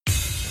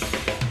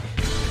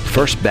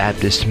First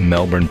Baptist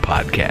Melbourne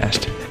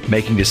podcast,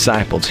 making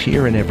disciples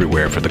here and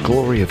everywhere for the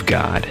glory of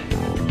God.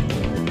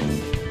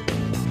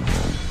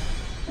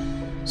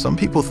 Some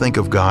people think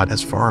of God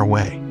as far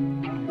away,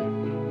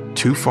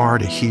 too far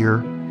to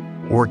hear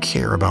or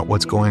care about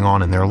what's going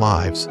on in their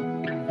lives.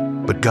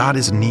 But God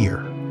is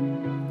near.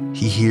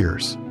 He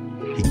hears.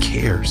 He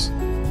cares.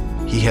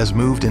 He has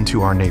moved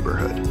into our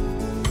neighborhood.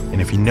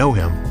 And if you know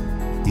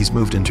Him, He's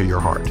moved into your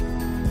heart.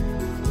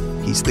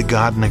 He's the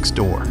God next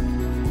door.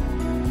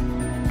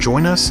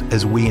 Join us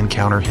as we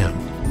encounter Him,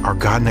 our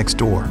God next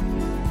door.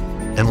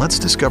 And let's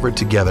discover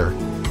together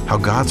how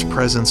God's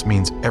presence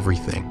means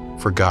everything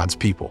for God's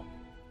people.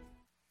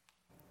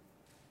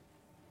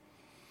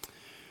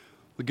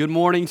 Well, good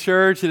morning,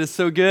 church. It is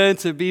so good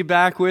to be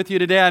back with you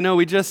today. I know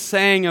we just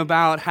sang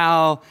about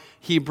how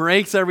He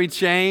breaks every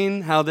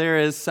chain, how there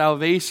is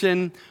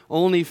salvation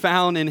only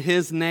found in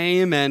His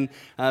name. And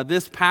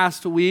this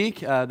past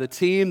week, the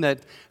team that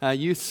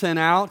you sent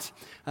out,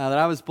 that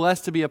I was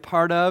blessed to be a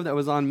part of, that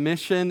was on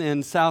mission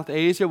in South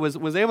Asia,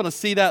 was able to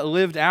see that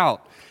lived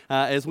out.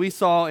 As we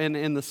saw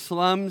in the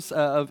slums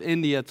of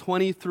India,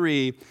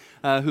 23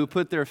 who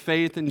put their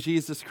faith in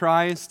Jesus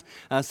Christ,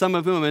 some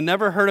of whom had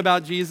never heard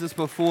about Jesus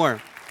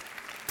before.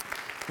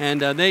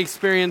 And they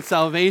experienced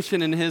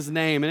salvation in His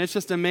name. And it's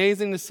just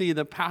amazing to see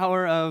the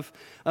power of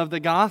the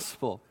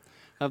gospel,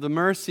 of the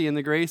mercy and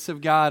the grace of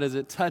God as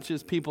it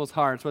touches people's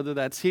hearts, whether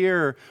that's here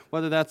or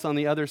whether that's on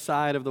the other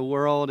side of the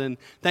world. And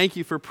thank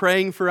you for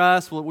praying for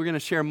us. We're going to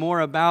share more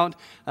about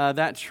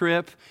that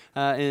trip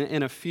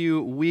in a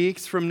few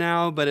weeks from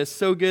now. But it's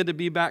so good to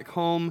be back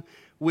home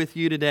with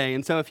you today.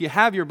 And so if you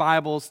have your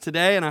Bibles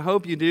today, and I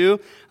hope you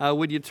do,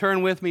 would you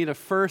turn with me to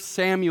 1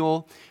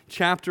 Samuel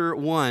chapter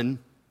 1.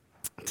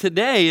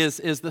 Today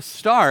is the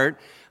start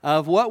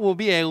of what will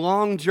be a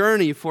long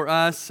journey for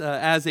us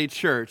as a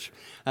church.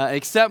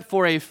 Except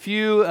for a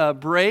few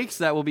breaks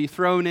that will be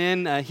thrown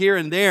in here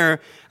and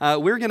there,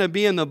 we're going to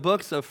be in the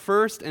books of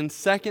 1 and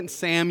 2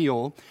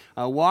 Samuel,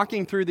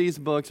 walking through these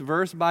books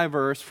verse by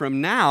verse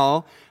from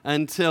now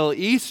until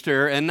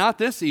Easter, and not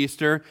this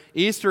Easter,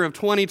 Easter of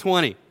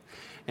 2020.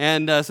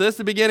 And so this is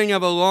the beginning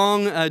of a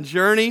long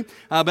journey,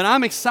 but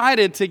I'm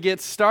excited to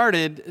get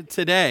started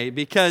today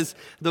because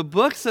the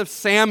books of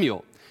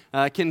Samuel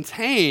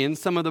contain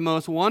some of the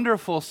most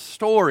wonderful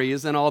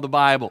stories in all the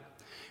Bible.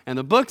 And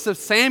the books of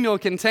Samuel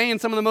contain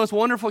some of the most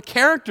wonderful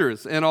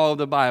characters in all of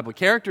the Bible.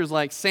 Characters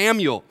like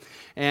Samuel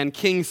and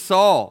King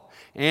Saul,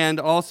 and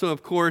also,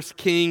 of course,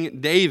 King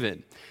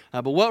David.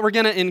 But what we're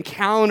going to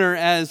encounter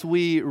as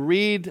we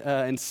read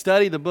and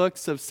study the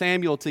books of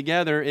Samuel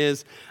together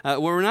is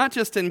we're not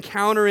just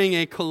encountering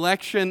a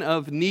collection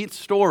of neat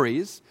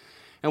stories,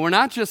 and we're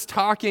not just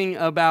talking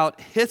about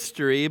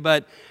history,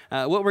 but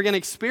what we're going to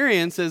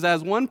experience is,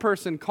 as one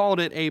person called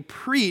it, a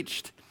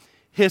preached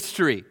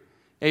history.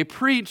 A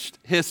preached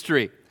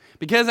history.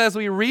 Because as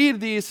we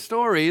read these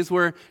stories,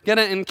 we're going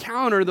to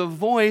encounter the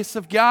voice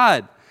of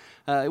God.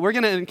 We're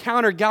going to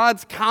encounter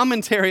God's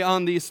commentary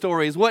on these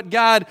stories, what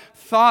God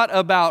thought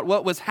about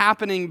what was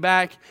happening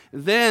back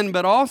then,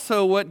 but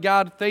also what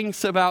God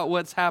thinks about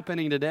what's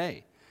happening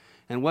today,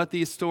 and what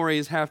these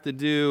stories have to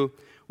do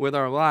with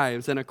our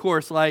lives. And of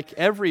course, like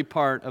every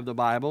part of the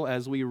Bible,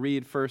 as we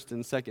read 1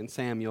 and 2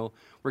 Samuel,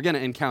 we're going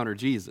to encounter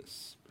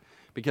Jesus,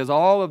 because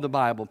all of the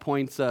Bible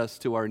points us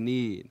to our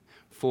need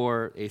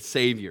for a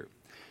Savior.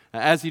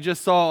 As you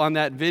just saw on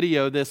that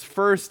video, this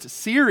first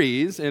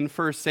series in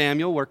 1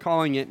 Samuel, we're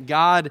calling it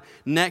God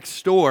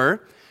Next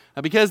Door,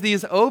 because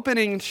these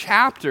opening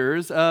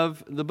chapters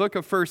of the book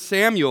of 1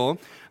 Samuel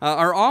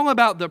are all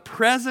about the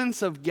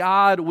presence of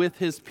God with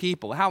His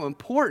people, how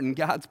important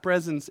God's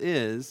presence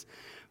is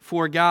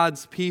for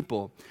God's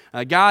people.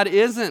 God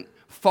isn't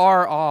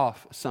far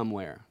off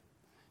somewhere.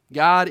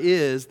 God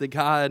is the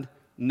God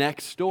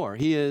next door.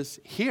 He is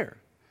here.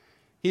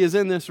 He is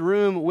in this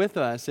room with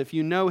us. If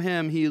you know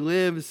Him, He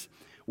lives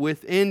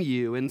within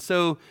you. And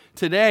so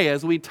today,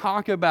 as we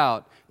talk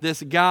about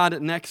this God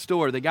next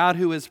door, the God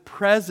who is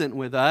present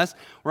with us,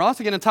 we're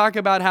also going to talk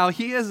about how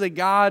He is a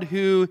God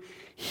who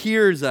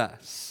hears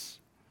us.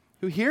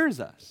 Who hears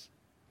us.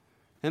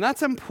 And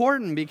that's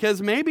important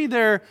because maybe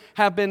there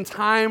have been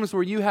times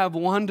where you have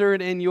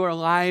wondered in your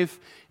life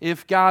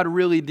if God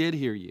really did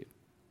hear you.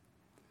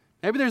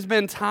 Maybe there's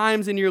been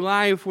times in your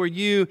life where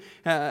you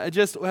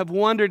just have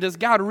wondered, does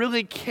God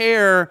really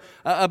care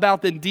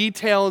about the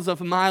details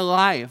of my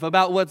life,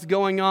 about what's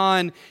going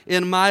on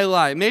in my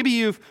life? Maybe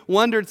you've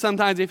wondered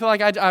sometimes, you feel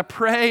like I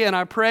pray and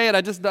I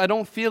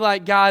don't feel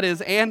like God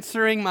is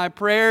answering my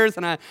prayers,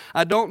 and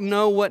I don't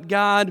know what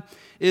God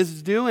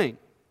is doing.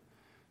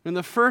 In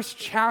the first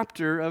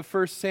chapter of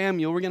 1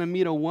 Samuel, we're going to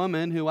meet a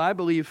woman who I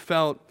believe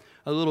felt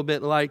a little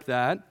bit like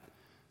that.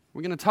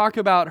 We're going to talk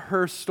about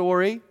her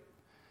story,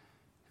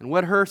 and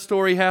what her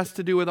story has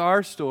to do with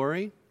our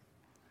story,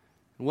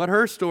 and what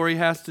her story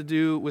has to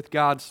do with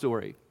God's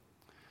story.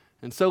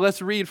 And so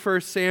let's read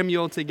 1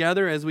 Samuel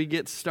together as we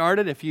get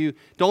started. If you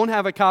don't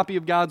have a copy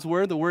of God's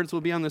Word, the words will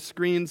be on the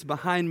screens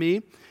behind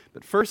me.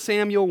 But 1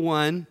 Samuel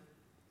 1,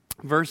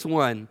 verse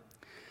 1.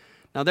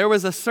 Now there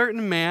was a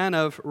certain man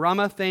of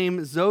Ramathaim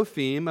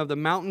Zophim of the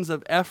mountains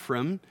of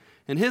Ephraim,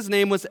 and his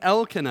name was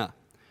Elkanah,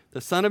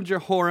 the son of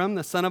Jehoram,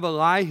 the son of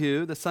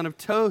Elihu, the son of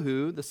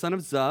Tohu, the son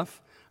of Zuph,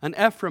 an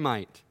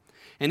Ephraimite.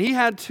 And he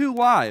had 2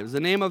 wives. The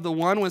name of the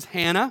one was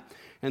Hannah,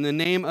 and the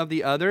name of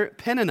the other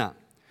Peninnah.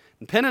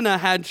 And Peninnah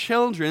had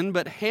children,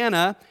 but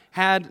Hannah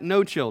had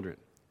no children.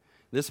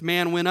 This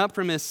man went up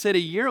from his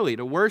city yearly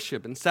to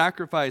worship and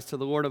sacrifice to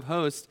the Lord of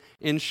hosts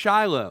in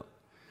Shiloh.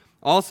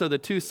 Also the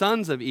 2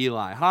 sons of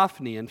Eli,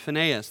 Hophni and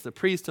Phinehas, the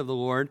priest of the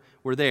Lord,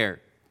 were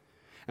there.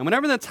 And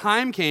whenever the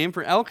time came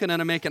for Elkanah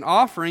to make an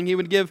offering, he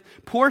would give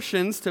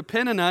portions to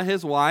Peninnah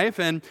his wife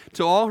and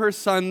to all her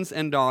sons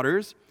and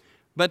daughters.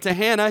 But to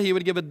Hannah he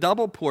would give a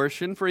double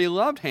portion, for he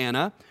loved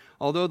Hannah,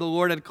 although the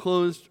Lord had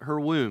closed her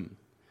womb.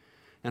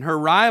 And her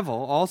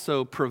rival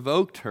also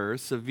provoked her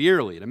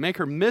severely to make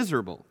her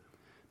miserable,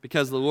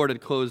 because the Lord had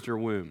closed her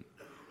womb.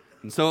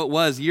 And so it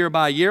was year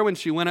by year when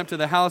she went up to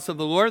the house of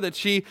the Lord that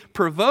she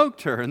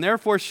provoked her, and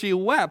therefore she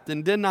wept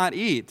and did not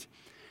eat.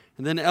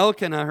 And then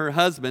Elkanah, her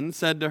husband,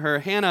 said to her,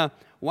 Hannah,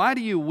 why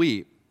do you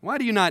weep? Why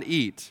do you not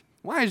eat?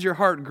 Why is your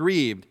heart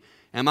grieved?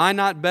 Am I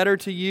not better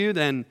to you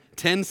than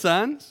 10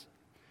 sons?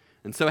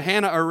 And so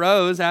Hannah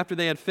arose after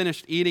they had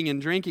finished eating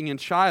and drinking in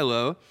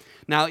Shiloh.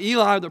 Now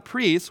Eli the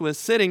priest was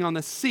sitting on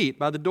the seat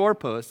by the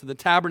doorpost of the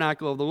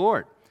tabernacle of the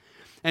Lord.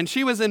 And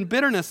she was in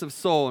bitterness of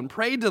soul and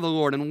prayed to the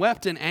Lord and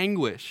wept in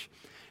anguish.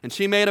 And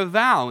she made a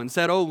vow and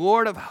said, O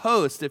Lord of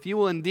hosts, if you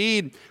will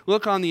indeed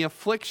look on the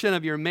affliction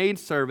of your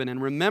maidservant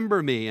and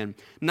remember me and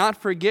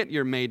not forget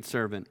your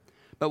maidservant,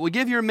 but will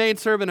give your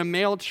maidservant a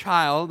male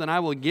child, and I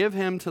will give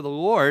him to the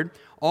Lord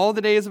all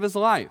the days of his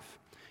life,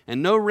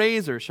 and no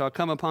razor shall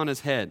come upon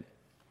his head.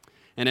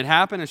 And it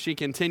happened as she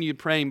continued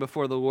praying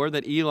before the Lord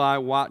that Eli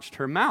watched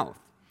her mouth.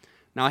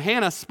 Now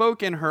Hannah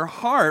spoke in her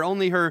heart,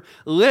 only her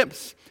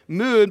lips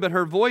moved, but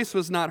her voice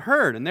was not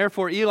heard, and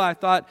therefore Eli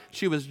thought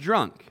she was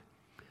drunk.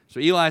 So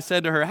Eli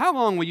said to her, How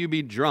long will you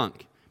be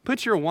drunk?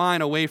 Put your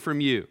wine away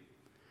from you.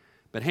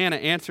 But Hannah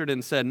answered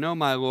and said, No,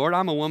 my Lord,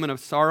 I'm a woman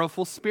of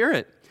sorrowful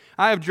spirit.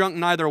 I have drunk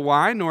neither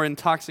wine nor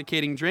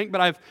intoxicating drink,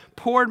 but I've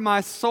poured my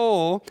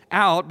soul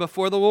out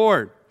before the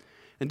Lord.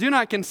 And do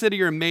not consider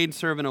your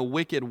maidservant a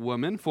wicked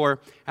woman, for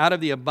out of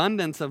the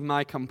abundance of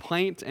my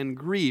complaint and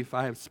grief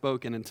I have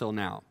spoken until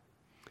now.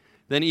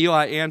 Then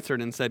Eli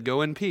answered and said,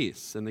 Go in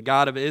peace, and the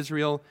God of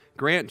Israel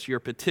grant your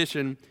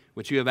petition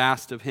which you have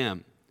asked of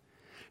him.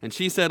 And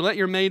she said, Let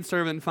your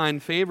maidservant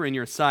find favor in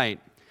your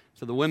sight.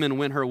 So the woman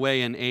went her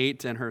way and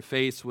ate, and her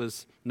face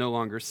was no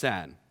longer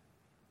sad.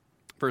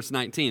 Verse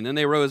 19, Then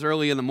they rose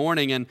early in the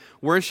morning and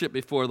worshiped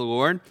before the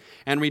Lord,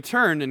 and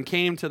returned and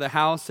came to the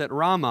house at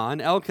Ramah.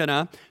 And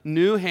Elkanah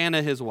knew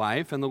Hannah his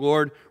wife, and the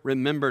Lord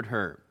remembered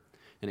her.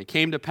 And it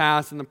came to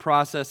pass in the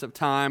process of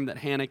time that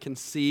Hannah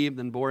conceived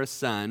and bore a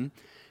son,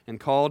 and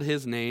called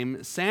his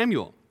name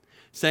Samuel,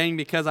 saying,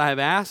 Because I have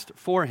asked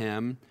for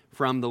him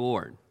from the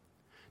Lord.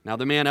 Now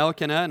the man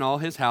Elkanah and all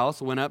his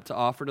house went up to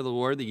offer to the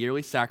Lord the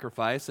yearly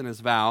sacrifice and his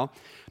vow.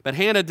 But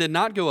Hannah did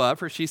not go up,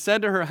 for she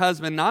said to her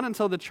husband, Not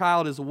until the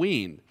child is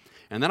weaned,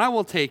 and then I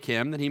will take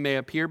him, that he may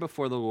appear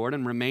before the Lord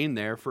and remain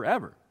there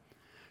forever.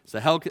 So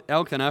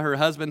Elkanah, her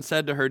husband,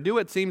 said to her, Do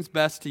what seems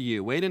best to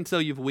you. Wait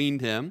until you've weaned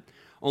him.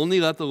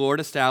 Only let the Lord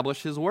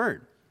establish his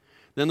word.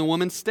 Then the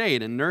woman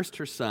stayed and nursed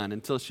her son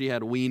until she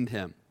had weaned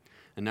him.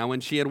 And now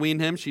when she had weaned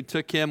him, she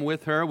took him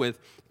with her with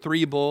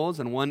 3 bulls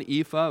and 1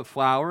 ephah of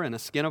flour and a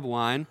skin of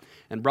wine,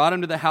 and brought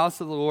him to the house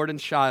of the Lord in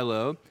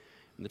Shiloh,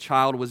 and the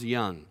child was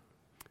young.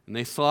 And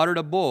they slaughtered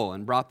a bull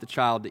and brought the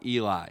child to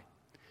Eli.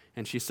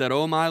 And she said,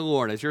 O my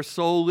Lord, as your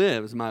soul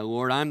lives, my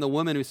Lord, I am the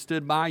woman who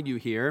stood by you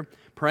here,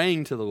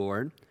 praying to the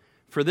Lord.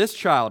 For this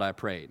child I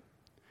prayed,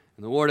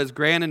 and the Lord has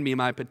granted me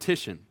my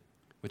petition,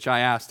 which I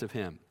asked of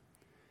him.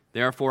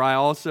 Therefore I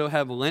also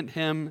have lent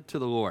him to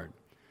the Lord.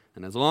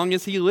 And as long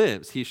as he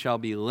lives, he shall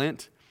be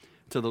lent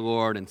to the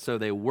Lord. And so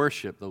they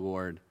worship the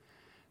Lord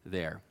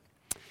there.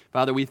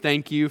 Father, we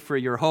thank you for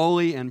your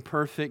holy and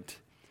perfect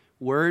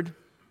word.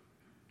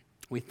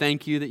 We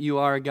thank you that you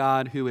are a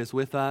God who is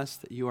with us,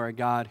 that you are a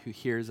God who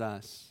hears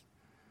us.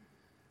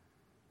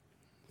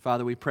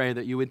 Father, we pray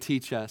that you would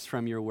teach us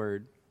from your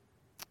word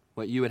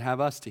what you would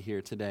have us to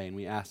hear today, and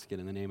we ask it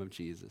in the name of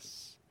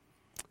Jesus.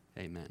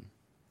 Amen.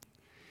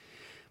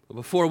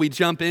 Before we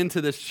jump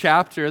into this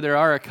chapter, there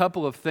are a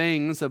couple of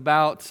things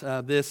about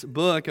this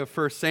book of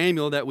 1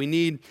 Samuel that we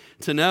need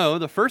to know.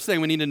 The first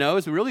thing we need to know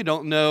is we really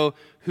don't know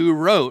who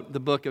wrote the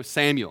book of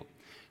Samuel.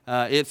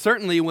 It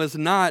certainly was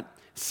not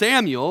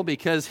Samuel,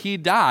 because he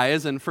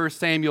dies in 1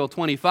 Samuel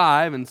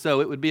 25, and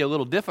so it would be a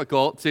little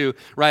difficult to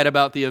write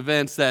about the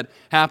events that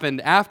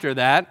happened after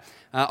that.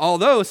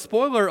 Although,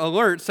 spoiler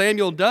alert,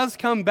 Samuel does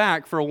come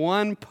back for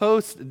one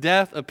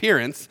post-death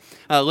appearance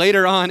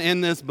later on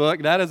in this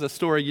book. That is a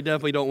story you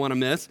definitely don't want to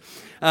miss.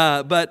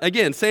 But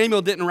again,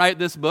 Samuel didn't write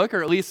this book,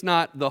 or at least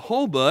not the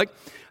whole book.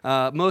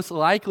 Most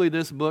likely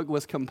this book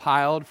was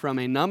compiled from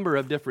a number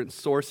of different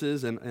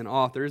sources and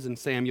authors, and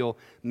Samuel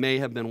may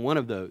have been one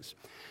of those.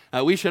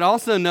 We should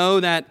also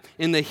know that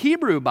in the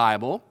Hebrew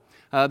Bible,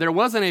 there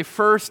wasn't a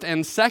 1st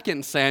and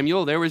 2nd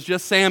Samuel. There was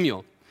just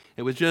Samuel.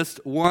 It was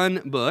just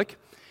one book.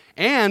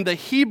 And the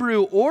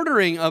Hebrew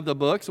ordering of the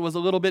books was a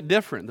little bit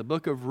different. The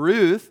book of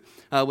Ruth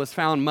was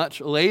found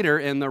much later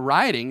in the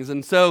writings.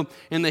 And so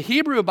in the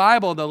Hebrew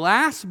Bible, the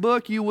last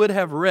book you would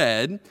have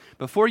read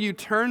before you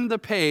turned the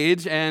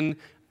page and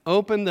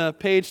opened the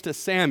page to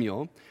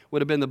Samuel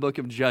would have been the book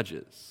of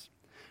Judges.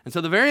 And so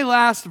the very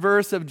last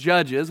verse of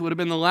Judges would have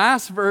been the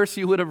last verse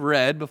you would have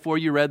read before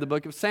you read the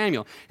book of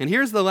Samuel. And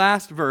here's the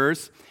last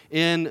verse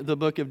in the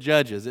book of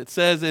Judges. It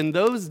says, "In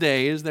those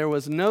days there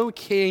was no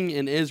king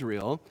in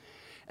Israel.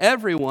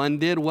 Everyone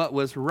did what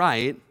was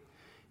right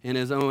in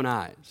his own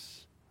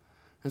eyes."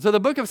 And so the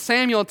book of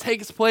Samuel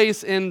takes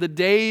place in the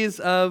days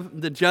of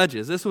the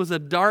Judges. This was a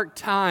dark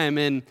time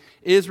in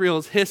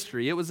Israel's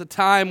history. It was a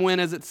time when,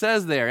 as it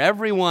says there,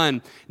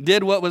 everyone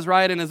did what was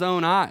right in his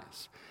own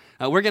eyes.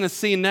 We're going to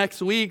see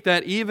next week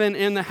that even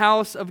in the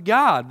house of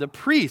God, the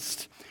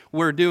priests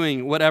were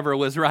doing whatever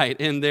was right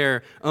in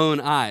their own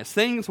eyes.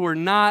 Things were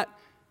not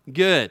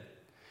good.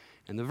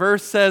 And the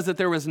verse says that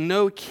there was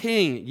no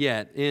king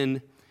yet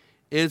in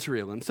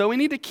Israel. And so we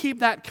need to keep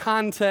that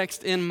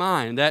context in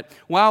mind, that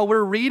while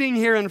we're reading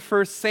here in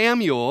 1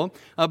 Samuel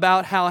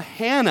about how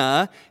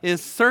Hannah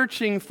is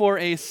searching for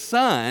a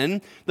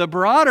son, the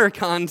broader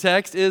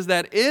context is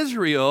that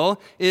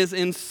Israel is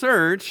in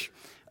search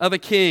of a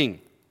king.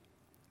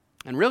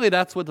 And really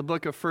that's what the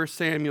book of 1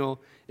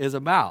 Samuel is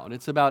about.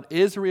 It's about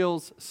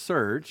Israel's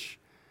search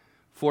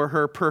for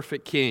her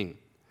perfect king.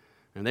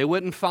 And they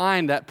wouldn't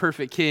find that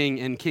perfect king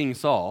in King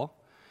Saul.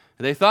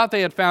 They thought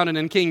they had found it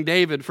in King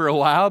David for a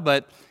while,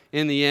 but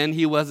in the end,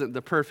 he wasn't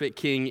the perfect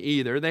king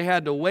either. They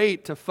had to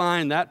wait to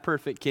find that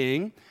perfect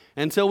king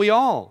until we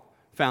all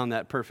found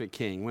that perfect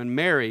king, when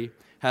Mary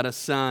had a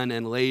son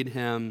and laid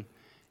him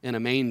in a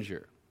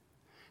manger.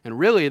 And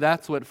really,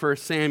 that's what 1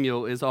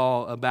 Samuel is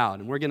all about.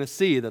 And we're going to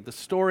see that the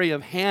story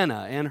of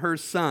Hannah and her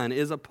son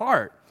is a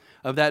part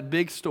of that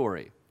big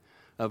story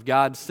of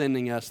God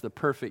sending us the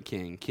perfect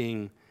king,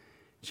 King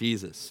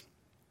Jesus.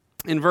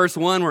 In verse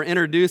 1, we're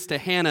introduced to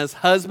Hannah's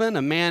husband,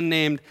 a man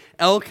named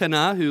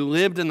Elkanah, who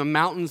lived in the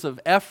mountains of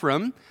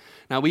Ephraim.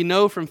 Now, we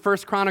know from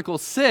 1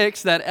 Chronicles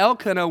 6 that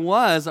Elkanah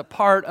was a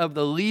part of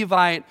the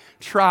Levite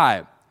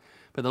tribe.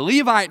 But the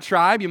Levite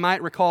tribe, you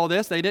might recall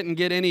this, they didn't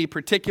get any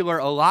particular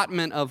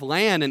allotment of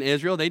land in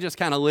Israel. They just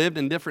kind of lived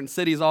in different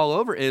cities all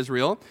over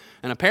Israel.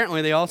 And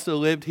apparently they also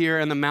lived here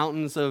in the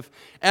mountains of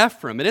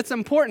Ephraim. And it's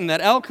important that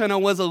Elkanah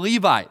was a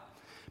Levite,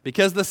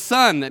 because the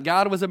son that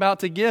God was about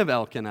to give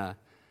Elkanah,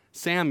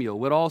 Samuel,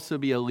 would also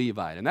be a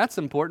Levite. And that's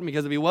important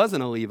because if he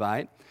wasn't a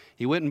Levite,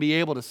 he wouldn't be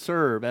able to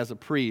serve as a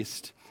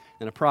priest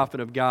and a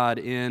prophet of God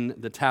in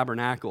the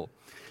tabernacle.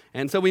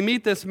 And so we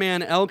meet this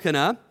man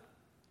Elkanah,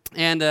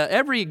 and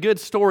every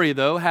good story,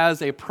 though,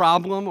 has a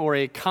problem or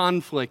a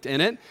conflict in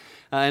it.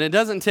 And it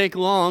doesn't take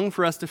long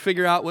for us to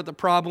figure out what the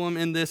problem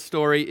in this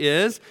story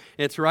is.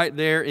 It's right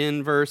there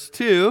in verse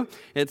 2.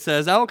 It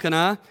says,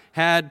 Elkanah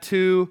had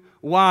 2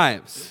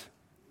 wives.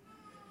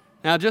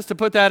 Now, just to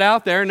put that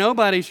out there,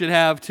 nobody should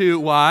have 2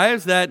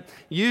 wives. That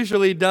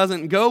usually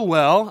doesn't go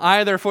well,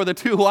 either for the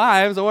 2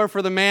 wives or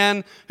for the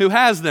man who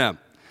has them.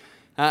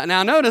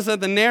 Now, notice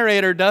that the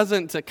narrator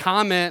doesn't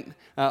comment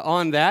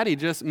on that. He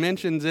just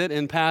mentions it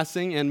in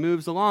passing and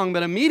moves along.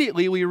 But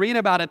immediately we read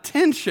about a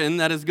tension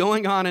that is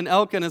going on in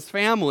Elkanah's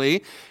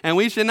family. And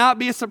we should not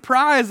be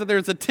surprised that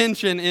there's a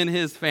tension in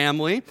his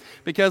family,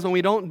 because when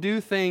we don't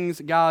do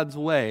things God's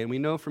way, and we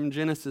know from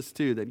Genesis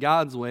 2 that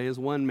God's way is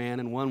one man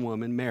and one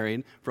woman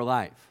married for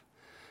life.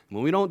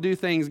 When we don't do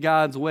things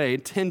God's way,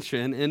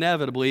 tension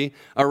inevitably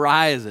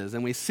arises.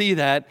 And we see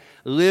that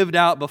lived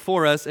out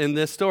before us in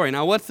this story.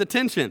 Now, what's the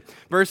tension?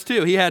 Verse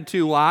 2, he had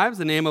 2 wives.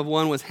 The name of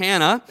one was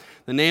Hannah.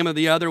 The name of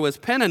the other was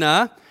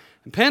Peninnah.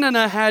 And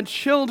Peninnah had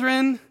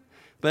children,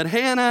 but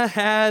Hannah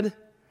had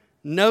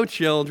no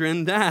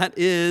children. That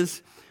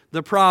is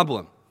the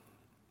problem.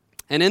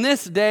 And in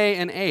this day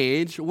and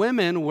age,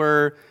 women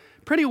were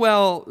pretty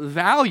well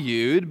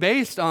valued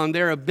based on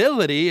their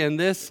ability in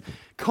this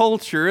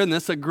culture, in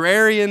this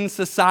agrarian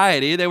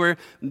society.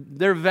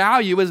 Their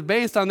value was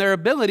based on their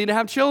ability to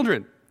have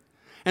children.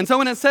 And so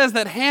when it says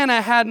that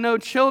Hannah had no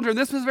children,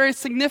 this was very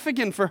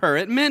significant for her.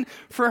 It meant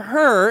for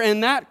her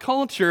in that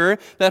culture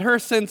that her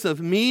sense of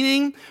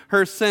meaning,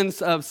 her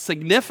sense of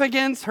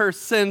significance, her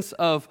sense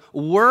of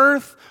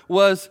worth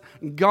was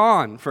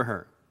gone for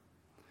her.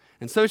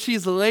 And so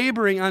she's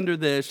laboring under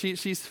this.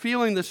 She's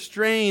feeling the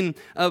strain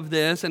of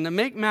this. And to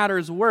make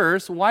matters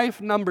worse,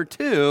 wife number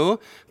 2,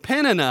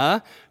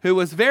 Peninnah, who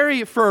was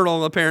very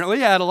fertile apparently,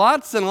 had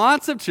lots and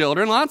lots of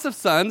children, lots of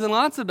sons and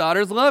lots of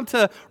daughters, loved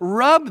to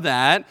rub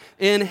that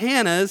in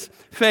Hannah's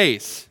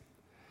face.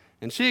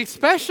 And she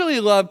especially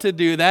loved to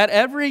do that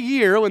every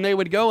year when they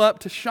would go up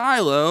to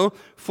Shiloh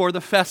for the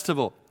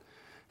festival.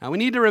 Now, we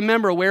need to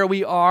remember where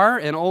we are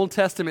in Old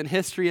Testament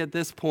history at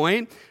this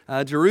point.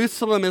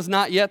 Jerusalem is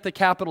not yet the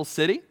capital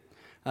city.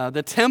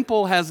 The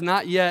temple has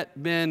not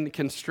yet been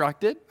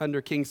constructed under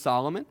King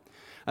Solomon.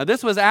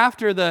 This was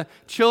after the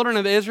children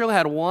of Israel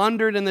had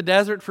wandered in the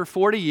desert for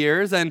 40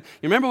 years. And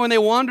you remember when they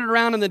wandered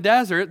around in the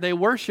desert, they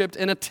worshiped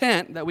in a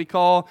tent that we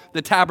call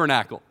the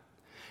tabernacle.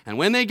 And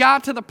when they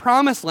got to the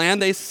promised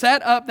land, they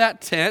set up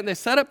that tent, they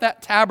set up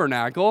that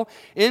tabernacle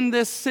in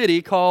this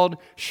city called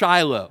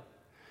Shiloh.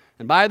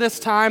 And by this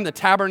time, the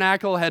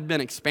tabernacle had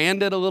been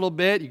expanded a little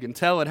bit. You can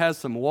tell it has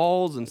some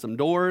walls and some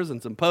doors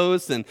and some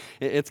posts, and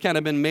it's kind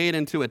of been made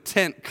into a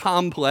tent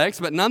complex.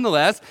 But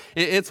nonetheless,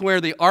 it's where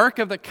the Ark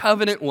of the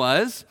Covenant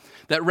was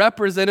that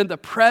represented the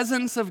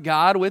presence of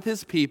God with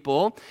his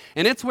people.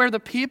 And it's where the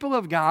people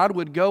of God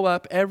would go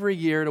up every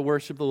year to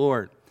worship the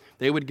Lord.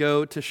 They would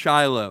go to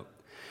Shiloh.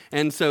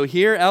 And so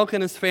here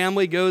Elkanah's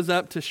family goes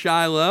up to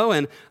Shiloh,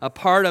 and a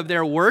part of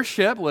their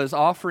worship was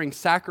offering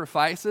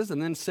sacrifices and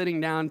then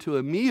sitting down to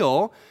a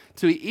meal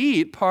to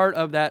eat part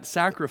of that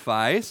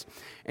sacrifice.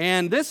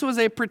 And this was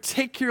a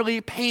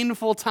particularly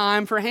painful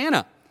time for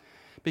Hannah,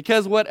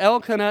 because what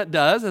Elkanah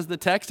does, as the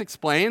text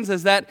explains,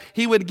 is that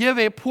he would give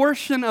a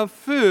portion of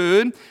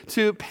food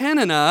to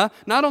Peninnah,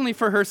 not only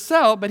for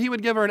herself, but he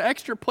would give her an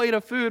extra plate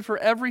of food for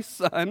every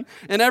son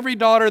and every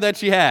daughter that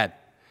she had.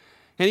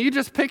 And you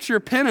just picture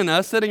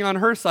Peninnah sitting on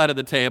her side of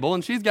the table,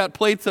 and she's got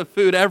plates of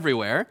food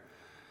everywhere.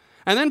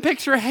 And then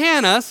picture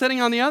Hannah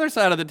sitting on the other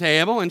side of the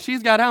table, and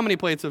she's got how many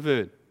plates of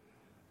food?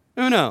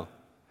 Uno.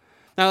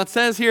 Now it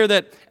says here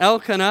that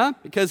Elkanah,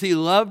 because he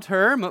loved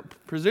her,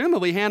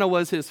 presumably Hannah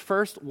was his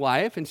first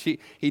wife, and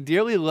he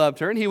dearly loved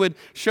her, and he would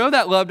show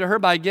that love to her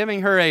by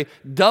giving her a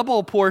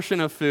double portion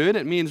of food.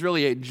 It means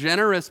really a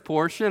generous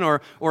portion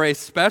or a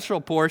special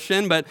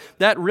portion, but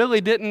that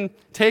really didn't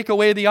take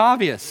away the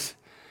obvious.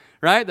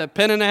 Right? That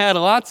Peninnah had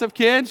lots of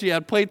kids, she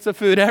had plates of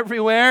food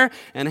everywhere,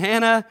 and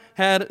Hannah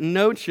had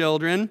no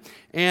children.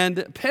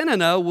 And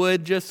Peninnah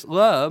would just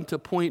love to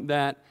point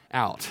that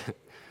out.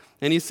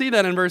 And you see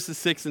that in verses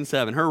 6 and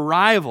 7. Her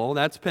rival,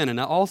 that's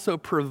Peninnah, also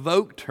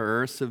provoked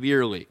her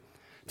severely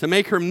to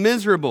make her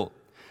miserable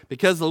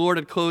because the Lord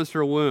had closed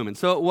her womb. And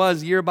so it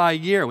was year by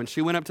year when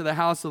she went up to the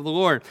house of the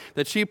Lord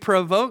that she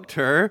provoked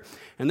her,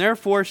 and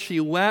therefore she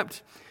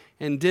wept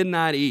and did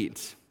not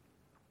eat.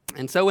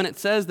 And so when it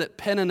says that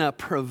Peninnah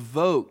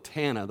provoked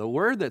Hannah, the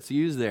word that's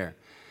used there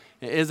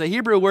is a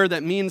Hebrew word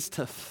that means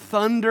to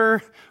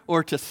thunder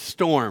or to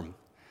storm.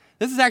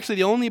 This is actually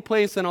the only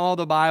place in all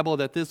the Bible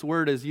that this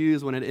word is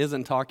used when it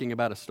isn't talking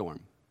about a storm.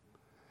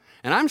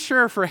 And I'm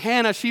sure for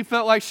Hannah, she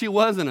felt like she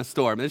was in a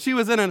storm, that she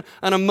was in an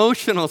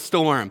emotional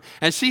storm,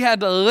 and she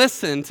had to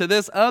listen to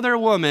this other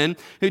woman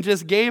who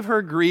just gave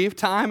her grief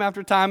time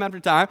after time after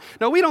time.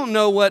 Now, we don't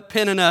know what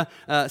Peninnah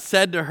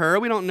said to her.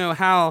 We don't know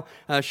how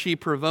she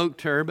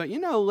provoked her. But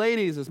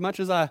ladies, as much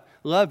as I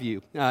love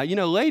you,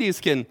 ladies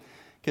can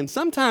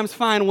sometimes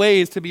find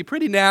ways to be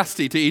pretty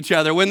nasty to each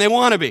other when they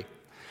want to be.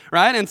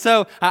 Right? And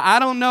so I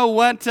don't know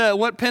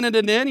what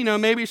Peninnah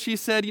did. Maybe she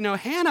said,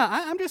 Hannah,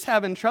 I'm just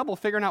having trouble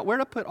figuring out where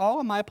to put all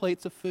of my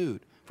plates of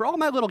food for all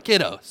my little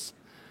kiddos.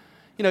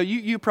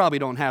 You probably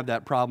don't have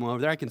that problem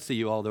over there. I can see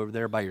you all over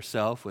there by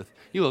yourself.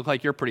 You look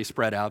like you're pretty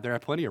spread out there. I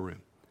have plenty of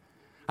room.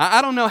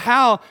 I don't know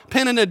how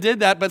Peninnah did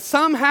that, but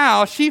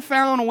somehow she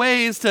found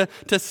ways to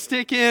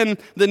stick in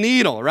the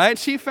needle, right?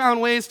 She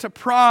found ways to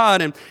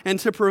prod and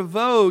to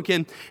provoke,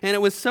 and it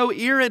was so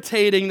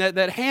irritating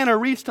that Hannah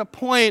reached a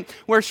point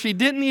where she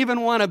didn't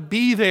even want to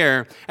be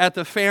there at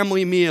the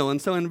family meal. And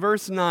so in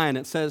verse 9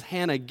 it says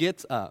Hannah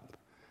gets up,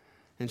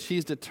 and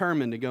she's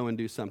determined to go and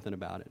do something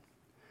about it.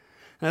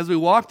 And as we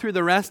walk through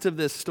the rest of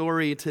this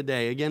story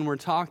today, again, we're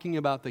talking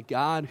about the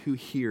God who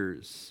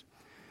hears.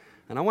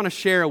 And I want to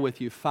share with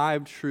you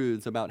 5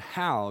 truths about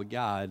how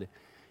God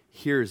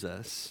hears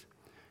us.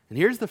 And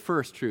here's the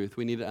first truth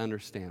we need to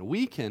understand.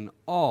 We can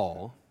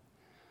all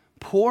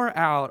pour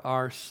out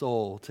our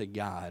soul to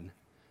God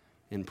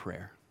in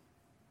prayer.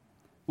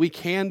 We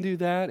can do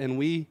that, and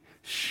we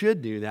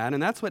should do that.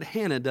 And that's what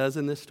Hannah does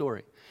in this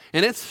story.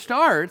 And it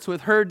starts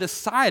with her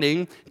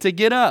deciding to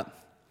get up.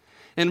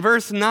 In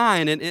verse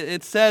 9,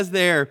 it says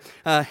there,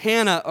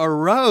 Hannah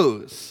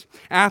arose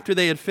after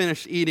they had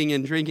finished eating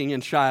and drinking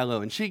in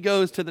Shiloh, and she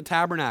goes to the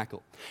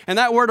tabernacle. And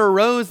that word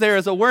arose there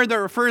is a word that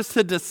refers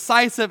to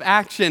decisive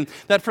action,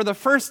 that for the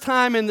first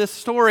time in this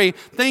story,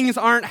 things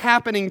aren't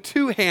happening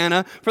to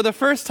Hannah. For the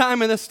first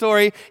time in this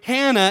story,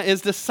 Hannah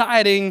is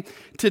deciding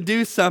to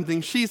do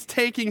something. She's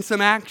taking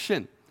some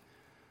action.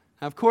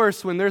 Of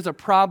course, when there's a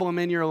problem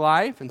in your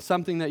life and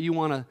something that you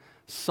want to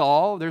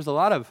solve, there's a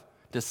lot of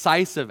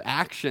decisive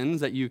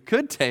actions that you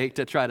could take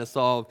to try to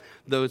solve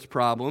those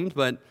problems,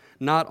 but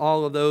not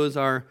all of those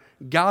are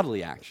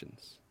godly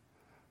actions.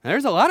 Now,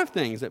 there's a lot of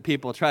things that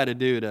people try to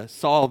do to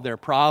solve their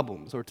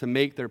problems or to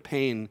make their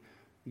pain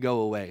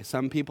go away.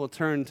 Some people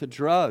turn to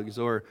drugs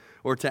or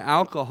to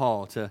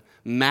alcohol to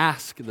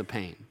mask the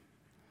pain.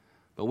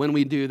 But when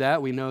we do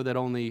that, we know that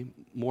only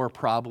more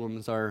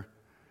problems are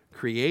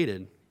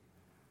created.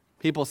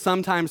 People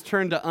sometimes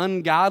turn to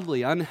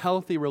ungodly,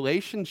 unhealthy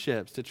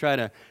relationships to try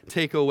to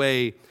take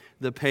away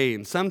the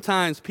pain.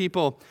 Sometimes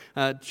people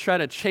try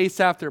to chase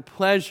after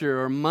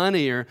pleasure or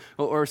money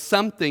or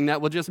something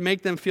that will just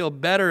make them feel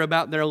better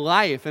about their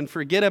life and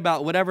forget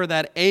about whatever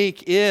that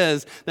ache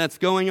is that's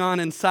going on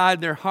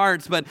inside their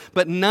hearts.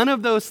 But none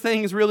of those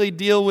things really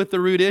deal with the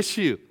root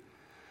issue.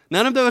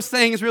 None of those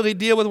things really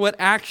deal with what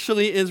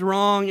actually is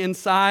wrong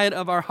inside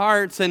of our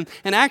hearts. And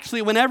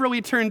actually, whenever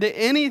we turn to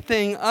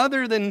anything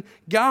other than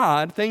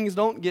God, things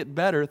don't get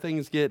better,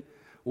 things get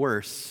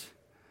worse.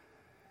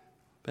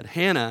 But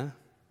Hannah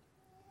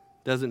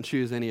doesn't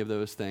choose any of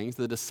those things.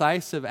 The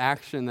decisive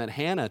action that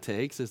Hannah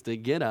takes is to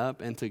get up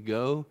and to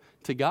go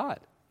to God.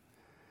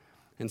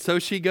 And so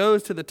she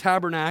goes to the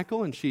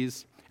tabernacle, and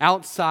she's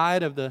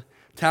outside of the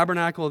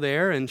tabernacle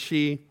there, and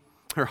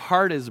her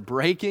heart is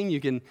breaking. You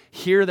can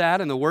hear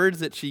that in the words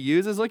that she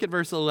uses. Look at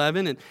verse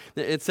 11. And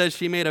it says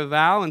she made a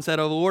vow and said,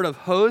 O Lord of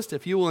hosts,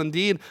 if you will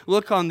indeed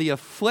look on the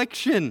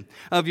affliction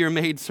of your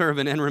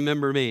maidservant and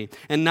remember me,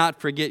 and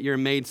not forget your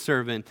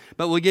maidservant,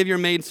 but will give your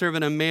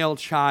maidservant a male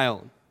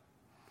child,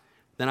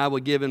 then I will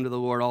give him to the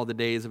Lord all the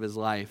days of his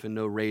life, and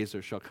no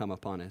razor shall come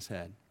upon his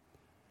head.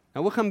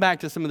 Now, we'll come back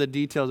to some of the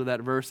details of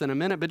that verse in a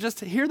minute, but just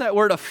to hear that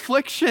word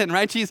affliction,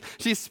 right? She's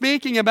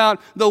speaking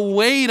about the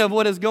weight of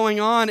what is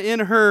going on in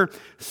her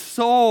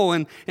soul.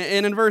 And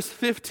in verse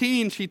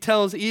 15, she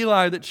tells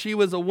Eli that she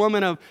was a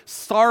woman of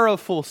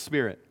sorrowful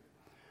spirit,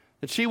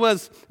 that she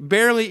was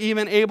barely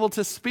even able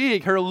to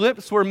speak. Her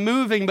lips were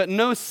moving, but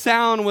no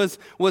sound was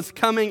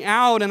coming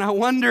out. And I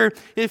wonder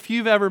if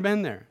you've ever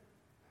been there.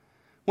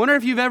 Wonder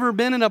if you've ever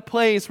been in a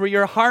place where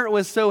your heart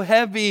was so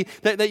heavy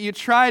that you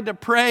tried to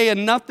pray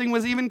and nothing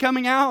was even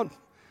coming out.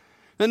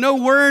 That no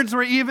words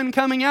were even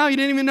coming out. You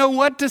didn't even know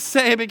what to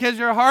say because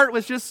your heart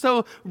was just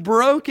so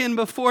broken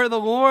before the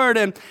Lord.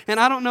 And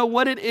I don't know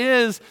what it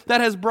is that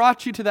has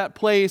brought you to that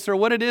place, or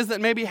what it is that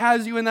maybe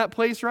has you in that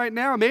place right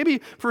now. Maybe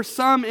for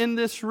some in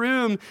this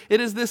room, it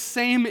is this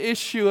same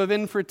issue of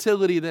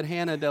infertility that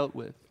Hannah dealt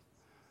with.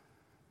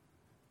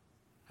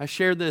 I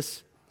shared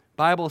this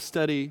Bible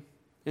study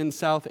in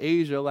South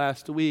Asia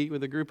last week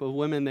with a group of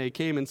women. They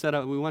came and said,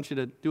 we want you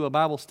to do a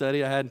Bible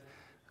study. I had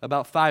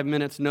about 5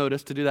 minutes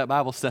notice to do that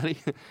Bible study.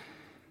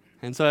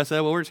 And so I said,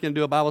 well, we're just going to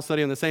do a Bible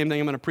study on the same thing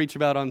I'm going to preach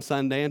about on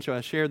Sunday. And so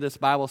I shared this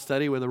Bible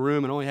study with a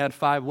room and only had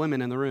 5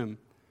 women in the room.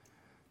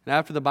 And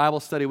after the Bible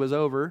study was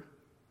over,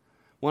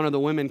 one of the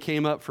women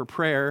came up for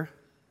prayer.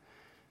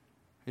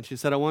 And she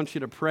said, I want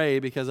you to pray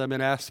because I've been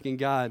asking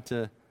God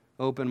to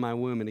open my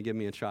womb and to give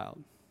me a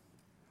child.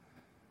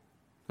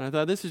 And I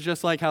thought, this is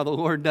just like how the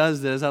Lord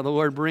does this, how the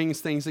Lord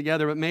brings things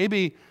together. But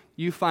maybe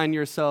you find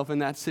yourself in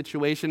that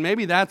situation.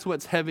 Maybe that's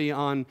what's heavy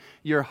on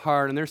your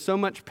heart. And there's so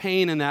much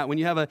pain in that when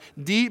you have a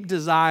deep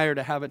desire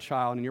to have a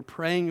child and you're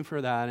praying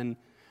for that. And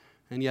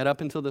yet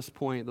up until this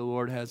point, the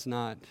Lord has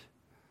not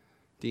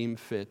deemed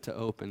fit to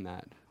open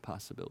that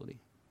possibility.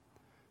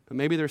 But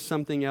maybe there's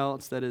something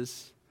else that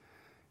is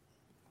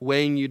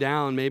weighing you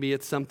down. Maybe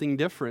it's something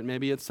different.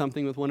 Maybe it's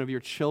something with one of your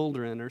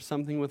children, or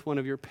something with one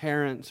of your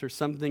parents, or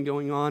something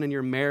going on in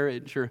your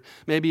marriage, or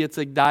maybe it's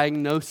a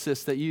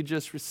diagnosis that you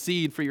just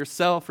received for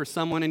yourself or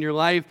someone in your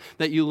life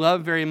that you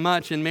love very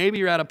much, and maybe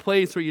you're at a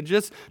place where you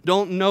just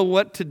don't know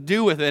what to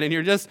do with it, and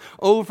you're just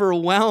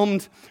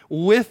overwhelmed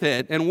with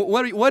it. And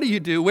what do you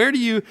do? Where do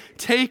you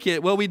take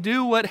it? Well, we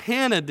do what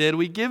Hannah did.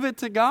 We give it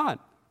to God.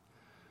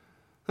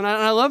 And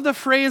I love the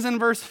phrase in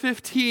verse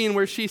 15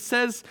 where she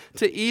says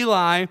to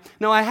Eli,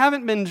 no, I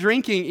haven't been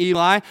drinking,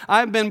 Eli.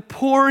 I've been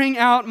pouring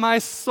out my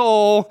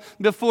soul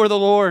before the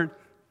Lord.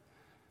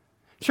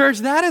 Church,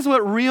 that is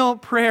what real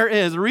prayer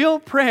is. Real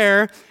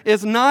prayer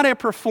is not a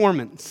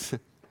performance.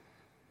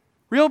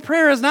 Real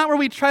prayer is not where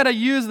we try to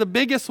use the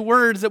biggest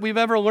words that we've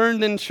ever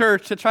learned in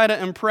church to try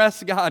to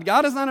impress God.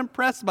 God is not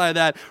impressed by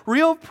that.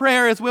 Real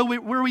prayer is where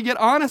we get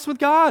honest with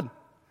God.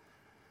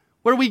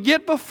 Where we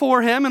get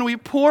before Him and we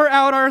pour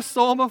out our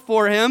soul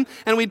before Him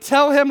and we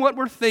tell Him what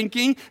we're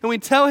thinking and we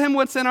tell Him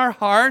what's in our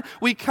heart.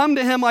 We come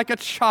to Him like a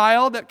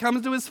child that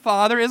comes to his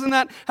father. Isn't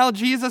that how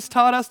Jesus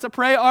taught us to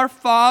pray? Our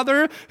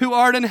Father who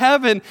art in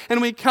heaven.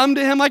 And we come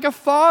to Him like a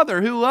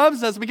father who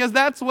loves us because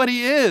that's what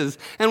He is.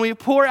 And we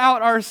pour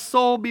out our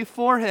soul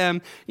before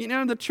Him. You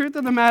know, the truth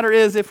of the matter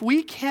is, if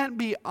we can't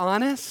be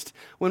honest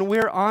when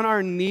we're on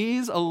our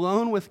knees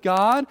alone with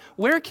God,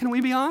 where can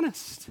we be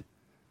honest?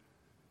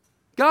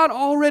 God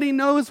already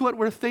knows what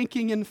we're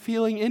thinking and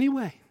feeling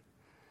anyway.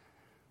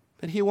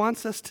 But He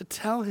wants us to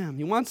tell Him.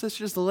 He wants us to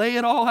just lay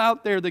it all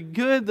out there, the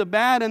good, the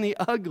bad, and the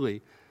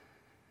ugly.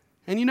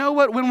 And you know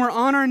what? When we're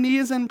on our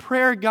knees in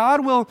prayer,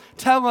 God will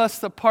tell us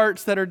the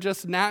parts that are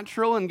just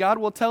natural, and God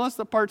will tell us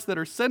the parts that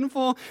are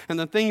sinful and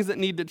the things that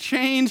need to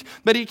change.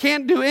 But He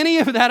can't do any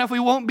of that if we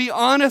won't be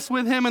honest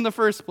with Him in the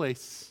first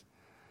place.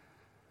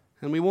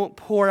 And we won't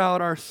pour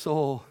out our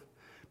soul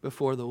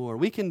before the Lord.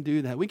 We can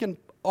do that. We can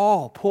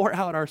all pour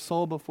out our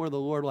soul before the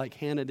Lord like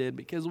Hannah did,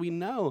 because we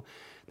know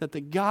that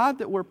the God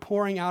that we're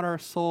pouring out our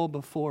soul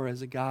before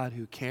is a God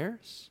who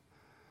cares.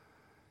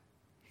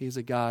 He's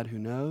a God who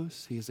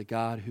knows. He's a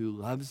God who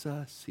loves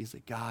us. He's a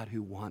God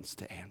who wants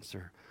to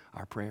answer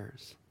our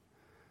prayers.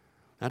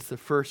 That's the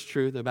first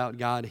truth about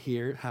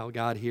how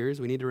God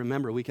hears. We need to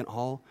remember we can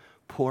all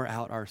pour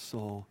out our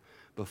soul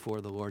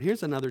before the Lord.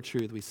 Here's another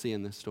truth we see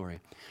in this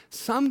story.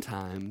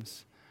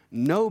 Sometimes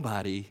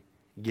nobody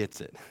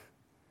gets it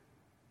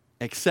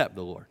except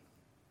the Lord.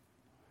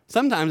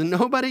 Sometimes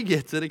nobody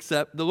gets it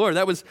except the Lord.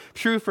 That was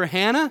true for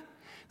Hannah.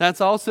 That's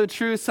also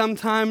true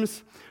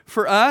sometimes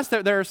for us.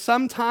 There are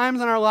some times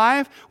in our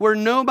life where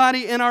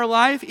nobody in our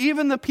life,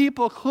 even the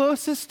people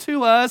closest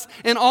to us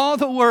in all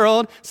the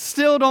world,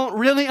 still don't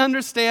really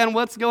understand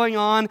what's going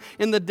on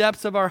in the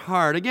depths of our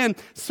heart. Again,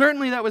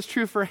 certainly that was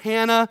true for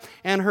Hannah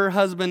and her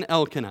husband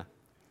Elkanah.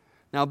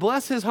 Now,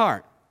 bless his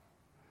heart.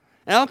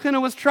 Elkanah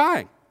was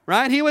trying.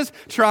 Right? He was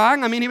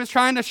trying. He was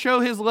trying to show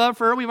his love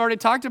for her. We've already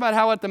talked about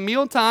how at the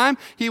mealtime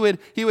he would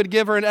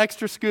give her an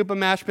extra scoop of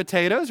mashed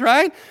potatoes,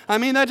 right?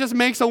 That just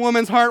makes a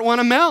woman's heart want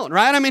to melt,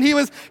 right?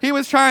 He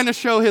was trying to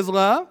show his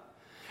love.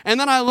 And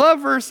then I love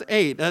verse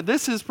 8.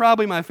 This is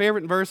probably my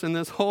favorite verse in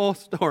this whole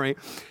story.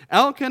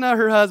 Elkanah,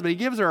 her husband, he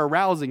gives her a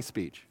rousing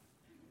speech.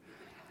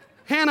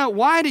 Hannah,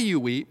 why do you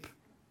weep?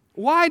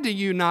 Why do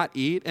you not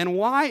eat? And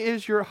why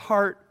is your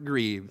heart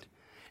grieved?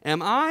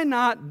 Am I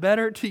not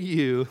better to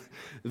you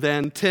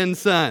than 10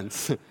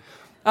 sons?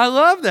 I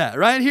love that,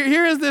 right?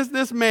 Here is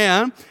this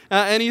man,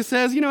 and he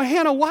says,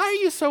 Hannah, why are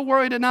you so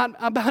worried about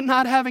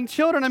not having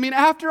children?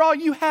 After all,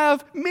 you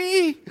have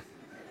me.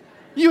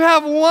 You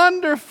have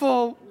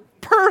wonderful,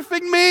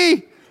 perfect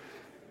me.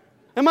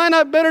 Am I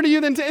not better to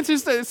you than 10?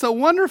 It's a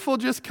wonderful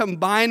just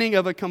combining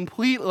of a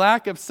complete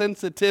lack of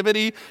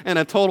sensitivity and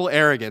a total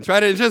arrogance,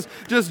 right? It's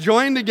just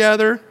joined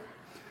together.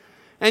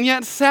 And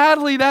yet,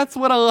 sadly, that's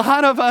what a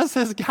lot of us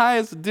as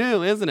guys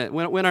do, isn't it?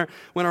 When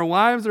our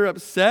wives are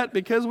upset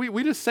because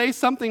we just say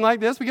something like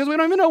this because we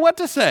don't even know what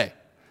to say.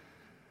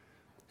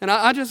 And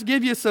I just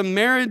give you some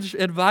marriage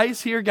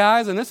advice here,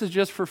 guys, and this is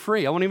just for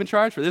free. I won't even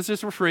charge for this. This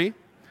is just for free.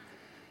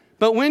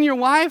 But when your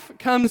wife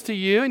comes to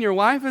you and your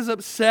wife is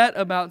upset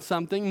about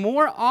something,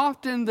 more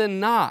often than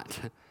not,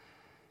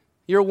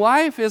 your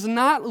wife is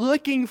not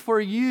looking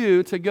for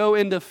you to go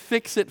into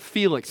fix-it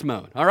Felix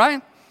mode, all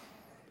right?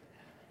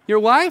 Your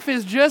wife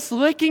is just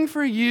looking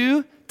for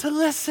you to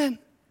listen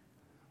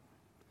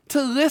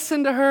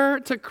to her,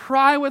 to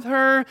cry with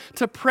her,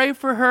 to pray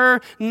for her,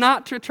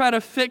 not to try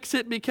to fix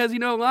it because, a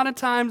lot of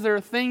times there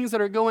are things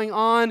that are going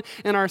on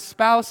in our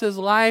spouse's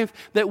life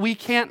that we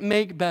can't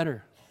make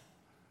better.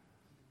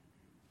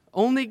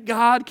 Only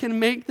God can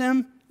make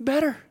them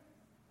better.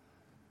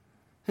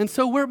 And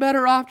so we're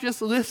better off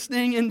just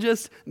listening and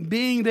just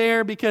being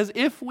there because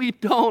if we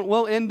don't,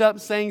 we'll end up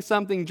saying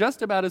something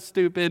just about as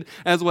stupid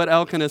as what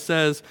Elkanah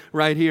says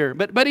right here.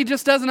 But he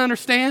just doesn't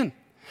understand.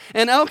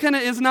 And Elkanah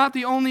is not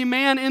the only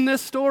man in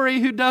this story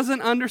who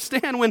doesn't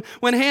understand.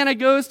 When Hannah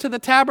goes to the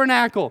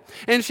tabernacle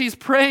and she's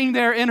praying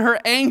there in her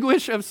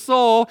anguish of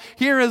soul,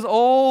 here is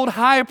old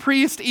high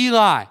priest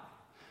Eli.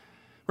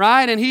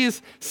 Right? And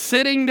he's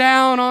sitting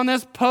down on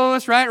this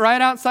post,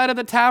 right outside of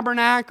the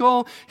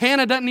tabernacle.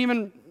 Hannah doesn't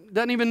even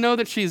know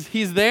that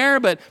he's there,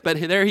 but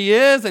there he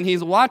is, and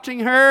he's watching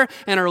her,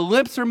 and her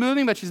lips are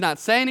moving, but she's not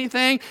saying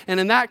anything. And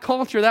in that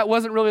culture, that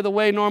wasn't really the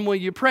way normally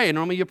you prayed.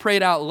 Normally you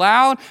prayed out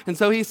loud, and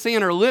so he's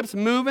seeing her lips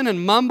moving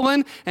and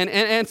mumbling,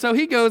 and so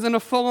he goes into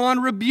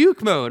full-on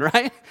rebuke mode,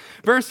 right?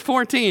 Verse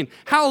 14,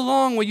 how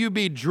long will you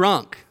be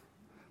drunk?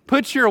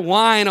 Put your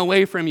wine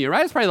away from you, right?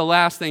 That's probably the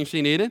last thing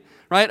she needed,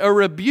 right? A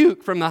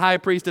rebuke from the high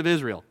priest of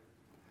Israel.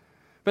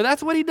 But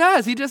that's what he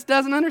does. He just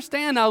doesn't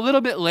understand. Now, a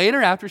little bit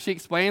later, after she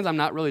explains, I'm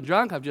not really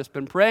drunk, I've just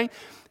been praying,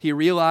 he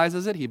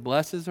realizes it, he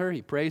blesses her,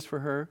 he prays for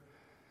her.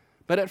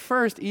 But at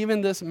first,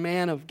 even this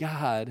man of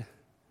God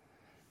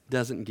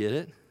doesn't get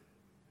it.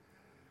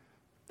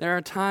 There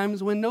are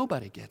times when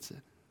nobody gets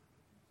it.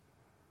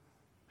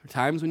 There are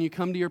times when you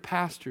come to your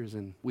pastors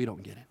and we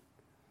don't get it.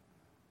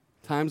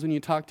 Times when you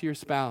talk to your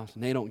spouse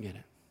and they don't get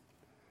it.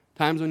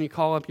 Times when you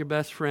call up your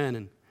best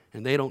friend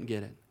and they don't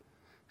get it.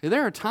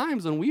 There are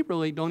times when we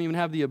really don't even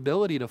have the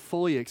ability to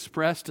fully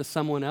express to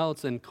someone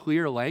else in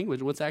clear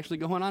language what's actually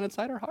going on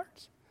inside our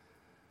hearts.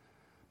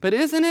 But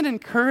isn't it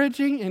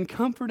encouraging and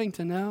comforting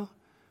to know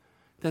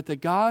that the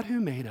God who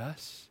made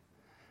us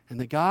and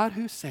the God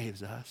who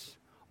saves us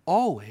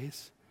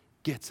always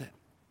gets it?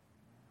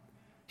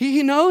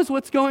 He knows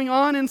what's going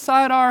on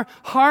inside our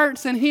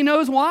hearts, and he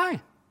knows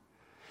why.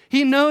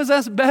 He knows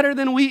us better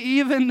than we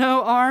even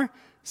know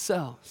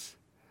ourselves.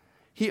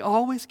 He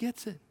always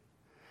gets it.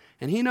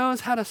 And he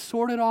knows how to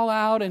sort it all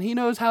out, and he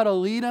knows how to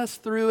lead us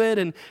through it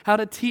and how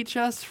to teach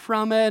us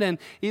from it. And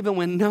even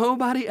when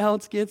nobody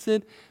else gets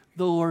it,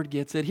 the Lord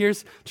gets it.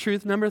 Here's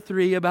truth number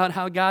 3 about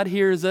how God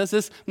hears us.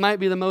 This might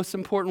be the most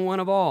important one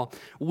of all.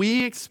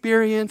 We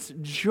experience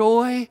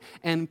joy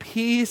and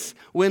peace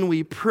when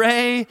we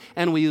pray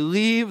and we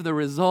leave the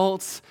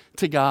results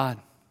to God.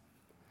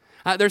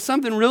 There's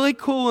something really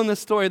cool in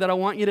this story that I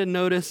want you to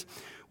notice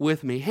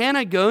with me.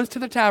 Hannah goes to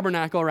the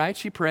tabernacle, right?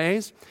 She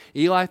prays.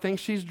 Eli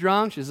thinks she's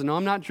drunk. She says, no,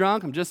 I'm not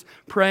drunk. I'm just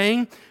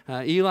praying.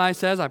 Eli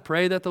says, I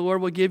pray that the Lord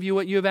will give you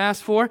what you have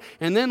asked for.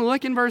 And then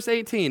look in verse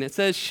 18. It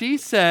says, she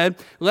said,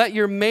 let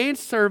your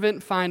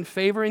maidservant find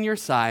favor in your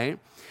sight.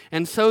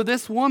 And so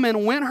this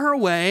woman went her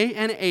way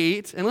and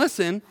ate, and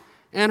listen,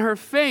 and her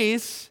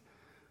face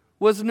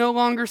was no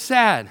longer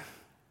sad.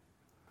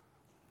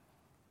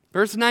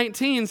 Verse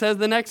 19 says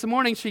the next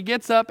morning she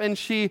gets up and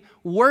she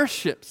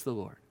worships the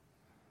Lord.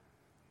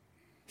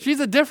 She's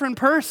a different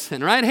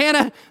person, right?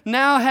 Hannah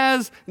now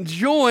has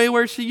joy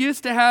where she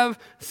used to have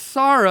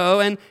sorrow.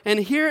 And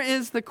here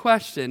is the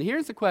question.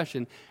 Here's the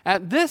question.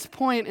 At this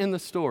point in the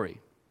story,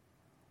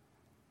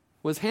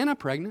 was Hannah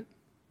pregnant?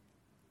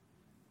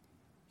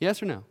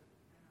 Yes or no?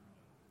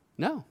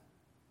 No.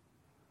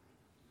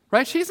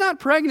 Right? She's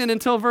not pregnant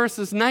until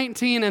verses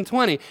 19 and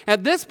 20.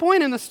 At this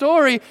point in the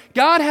story,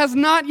 God has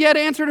not yet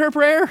answered her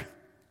prayer.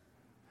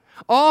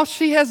 All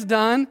she has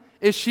done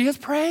is she has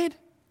prayed.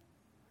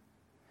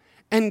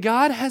 And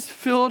God has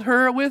filled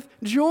her with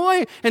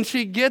joy. And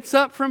she gets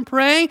up from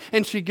praying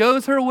and she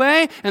goes her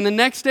way. And the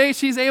next day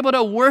she's able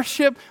to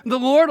worship the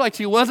Lord like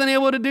she wasn't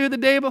able to do the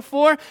day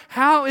before.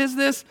 How is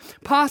this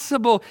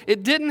possible?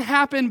 It didn't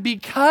happen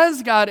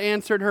because God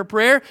answered her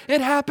prayer. It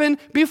happened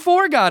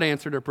before God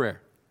answered her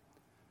prayer.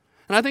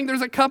 And I think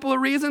there's a couple of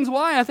reasons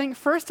why. I think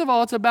first of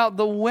all, it's about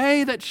the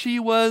way that she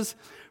was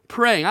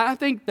praying. I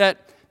think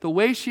that the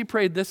way she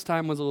prayed this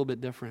time was a little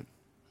bit different.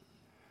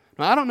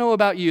 Now, I don't know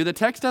about you. The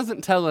text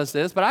doesn't tell us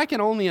this, but I can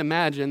only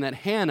imagine that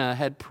Hannah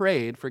had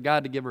prayed for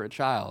God to give her a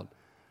child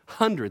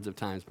hundreds of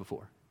times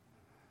before.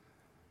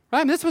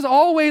 Right? This was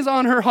always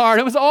on her heart.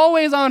 It was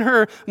always on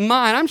her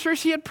mind. I'm sure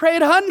she had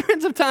prayed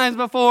hundreds of times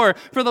before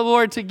for the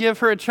Lord to give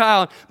her a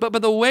child.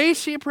 But the way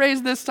she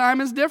prays this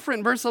time is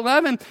different. Verse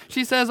 11,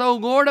 she says, O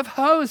Lord of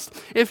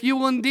hosts, if you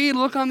will indeed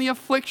look on the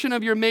affliction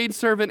of your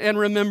maidservant and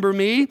remember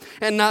me,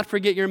 and not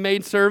forget your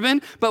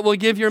maidservant, but will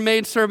give your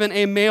maidservant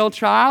a male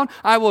child,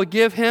 I will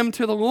give him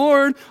to the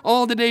Lord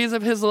all the days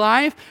of his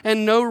life,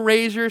 and no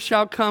razor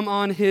shall come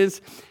on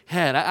his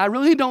head. I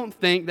really don't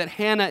think that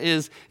Hannah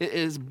is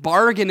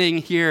bargaining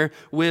here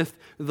with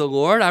the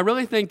Lord. I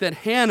really think that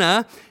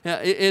Hannah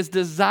is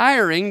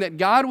desiring that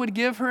God would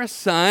give her a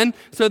son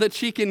so that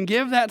she can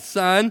give that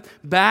son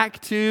back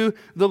to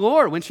the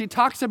Lord. When she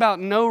talks about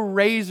no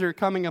razor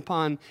coming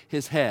upon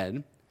his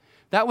head,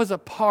 that was a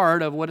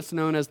part of what is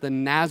known as the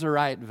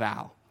Nazirite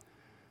vow.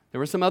 There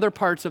were some other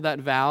parts of that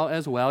vow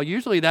as well.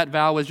 Usually that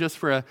vow was just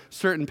for a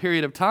certain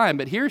period of time,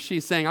 but here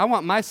she's saying, I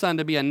want my son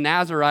to be a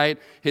Nazirite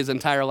his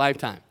entire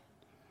lifetime.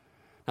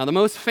 Now, the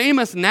most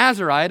famous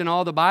Nazirite in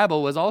all the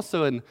Bible was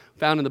also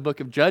found in the book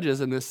of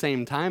Judges in this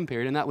same time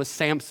period, and that was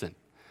Samson.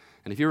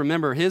 And if you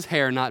remember, his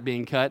hair not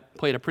being cut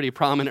played a pretty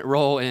prominent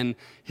role in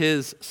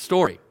his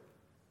story.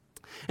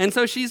 And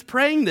so she's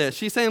praying this.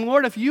 She's saying,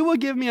 Lord, if you will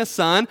give me a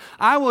son,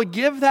 I will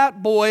give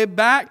that boy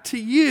back to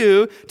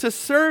you to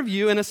serve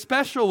you in a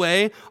special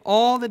way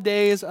all the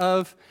days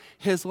of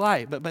his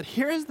life. But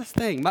here's the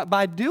thing.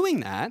 By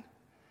doing that,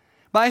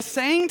 by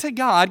saying to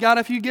God, God,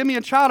 if you give me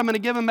a child, I'm going to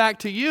give him back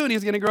to you, and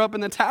he's going to grow up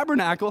in the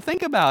tabernacle.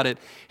 Think about it.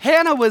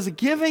 Hannah was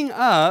giving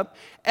up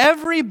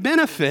every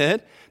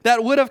benefit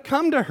that would have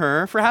come to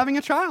her for having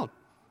a child.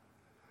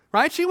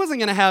 Right? She wasn't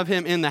going to have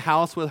him in the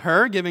house with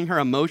her, giving her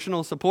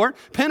emotional support.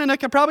 Peninnah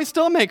could probably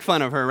still make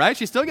fun of her, right?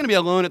 She's still going to be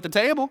alone at the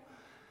table.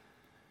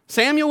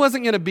 Samuel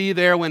wasn't going to be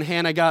there when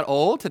Hannah got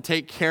old to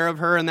take care of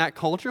her in that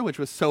culture, which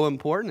was so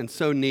important and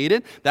so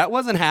needed. That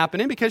wasn't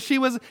happening because he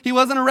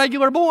wasn't a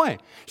regular boy.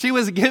 She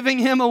was giving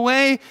him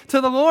away to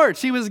the Lord.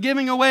 She was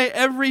giving away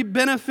every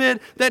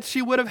benefit that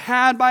she would have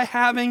had by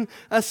having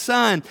a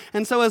son.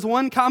 And so as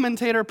one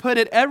commentator put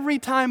it, every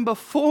time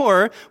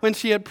before when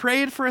she had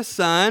prayed for a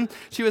son,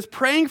 she was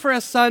praying for a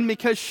son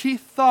because she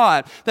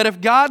thought that if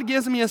God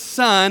gives me a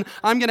son,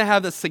 I'm going to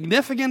have the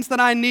significance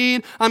that I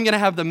need. I'm going to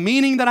have the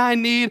meaning that I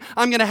need.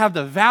 I'm going to have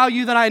the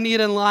value that I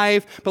need in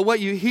life. But what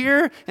you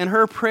hear in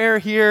her prayer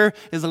here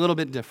is a little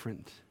bit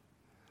different.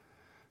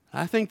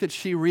 I think that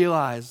she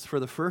realized for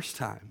the first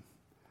time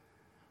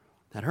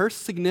that her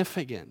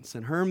significance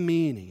and her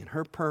meaning and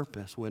her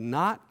purpose would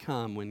not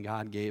come when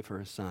God gave her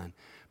a son,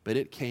 but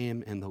it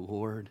came in the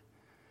Lord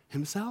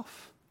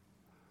himself.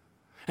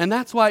 And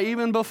that's why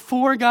even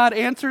before God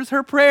answers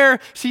her prayer,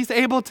 she's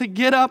able to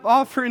get up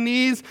off her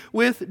knees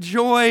with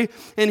joy.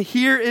 And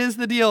here is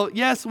the deal.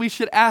 Yes, we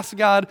should ask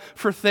God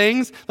for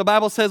things. The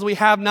Bible says we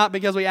have not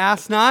because we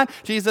ask not.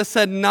 Jesus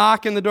said,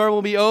 knock and the door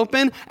will be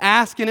open.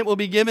 Ask and it will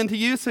be given to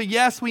you. So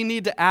yes, we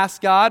need to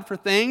ask God for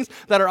things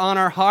that are on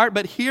our heart.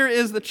 But here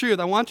is the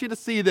truth. I want you to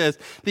see this.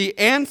 The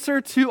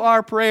answer to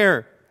our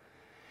prayer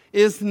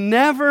is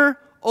never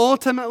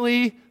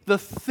ultimately the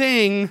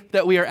thing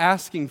that we are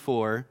asking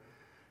for,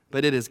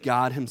 but it is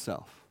God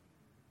himself.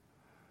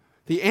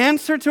 The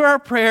answer to our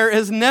prayer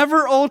is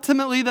never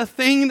ultimately the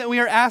thing that we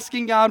are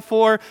asking God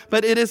for,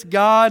 but it is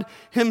God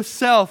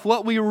himself.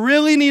 What we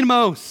really need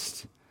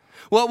most,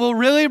 What will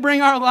really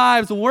bring our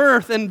lives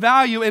worth and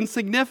value and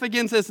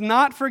significance is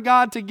not for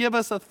God to give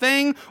us a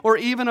thing or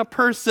even a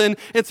person.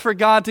 It's for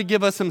God to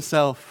give us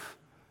himself.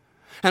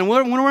 And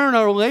when we're in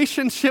a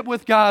relationship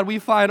with God, we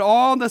find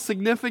all the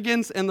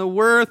significance and the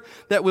worth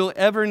that we'll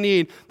ever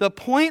need. The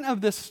point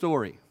of this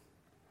story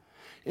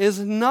is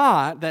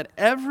not that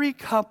every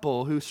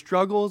couple who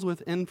struggles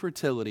with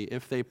infertility,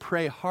 if they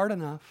pray hard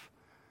enough,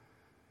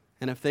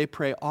 and if they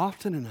pray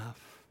often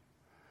enough,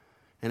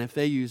 and if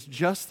they use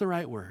just the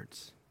right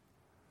words,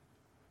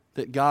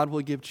 that God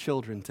will give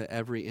children to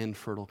every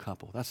infertile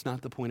couple. That's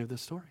not the point of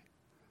this story.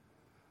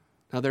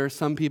 Now, there are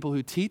some people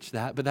who teach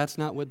that, but that's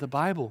not what the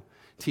Bible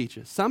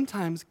teaches.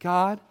 Sometimes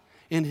God,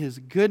 in his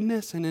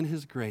goodness and in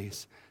his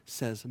grace,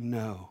 says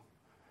no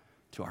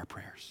to our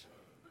prayers.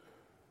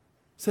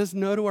 Says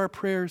no to our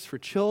prayers for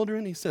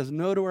children. He says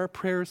no to our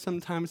prayers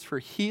sometimes for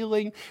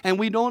healing. And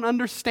we don't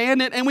understand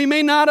it, and we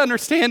may not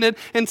understand it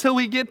until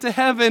we get to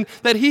heaven,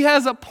 that he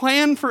has a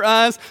plan for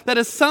us that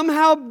is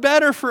somehow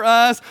better for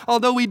us,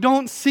 although we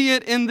don't see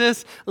it in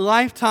this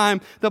lifetime.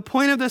 The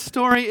point of this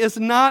story is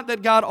not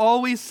that God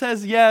always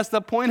says yes.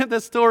 The point of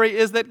this story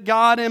is that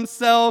God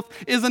himself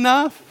is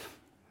enough.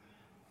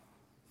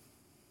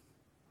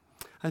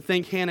 I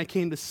think Hannah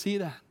came to see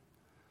that.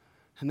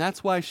 And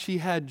that's why she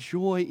had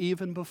joy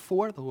even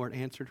before the Lord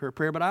answered her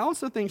prayer. But I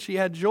also think she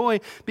had joy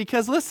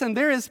because, listen,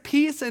 there is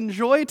peace and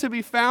joy to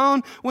be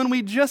found when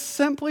we just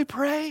simply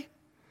pray.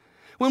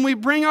 When we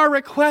bring our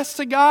requests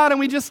to God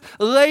and we just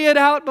lay it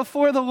out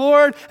before the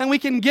Lord, and we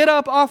can get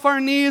up off our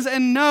knees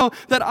and know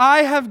that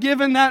I have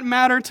given that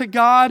matter to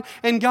God,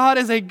 and God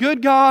is a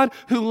good God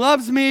who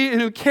loves me and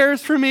who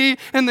cares for me,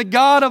 and the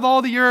God of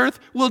all the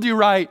earth will do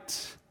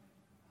right.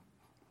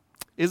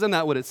 Isn't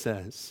that what it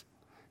says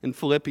in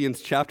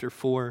Philippians chapter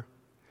 4,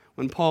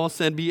 when Paul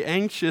said, "Be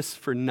anxious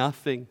for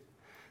nothing,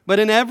 but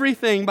in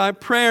everything by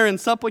prayer and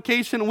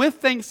supplication with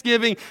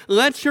thanksgiving,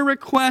 let your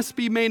requests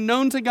be made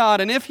known to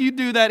God." And if you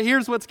do that,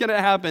 here's what's going to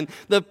happen.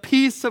 The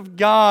peace of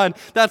God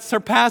that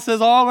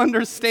surpasses all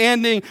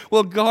understanding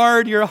will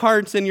guard your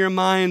hearts and your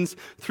minds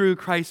through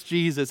Christ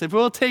Jesus. If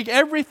we'll take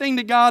everything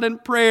to God in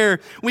prayer,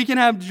 we can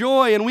have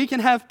joy and we can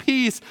have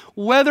peace,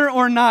 whether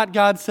or not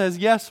God says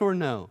yes or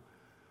no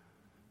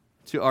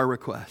to our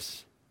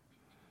requests.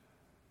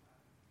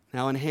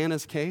 Now, in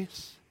Hannah's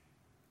case,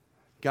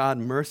 God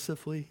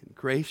mercifully and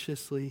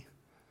graciously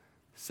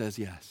says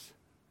yes.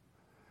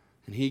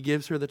 And he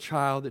gives her the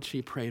child that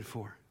she prayed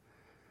for.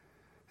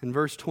 In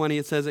verse 20,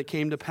 it says, "It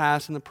came to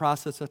pass in the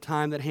process of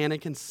time that Hannah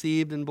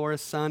conceived and bore a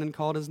son and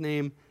called his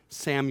name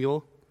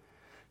Samuel,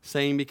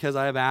 saying, because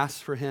I have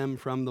asked for him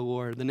from the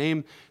Lord." The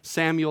name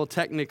Samuel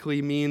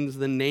technically means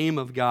the name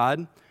of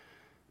God,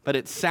 but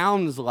it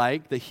sounds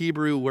like the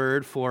Hebrew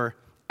word for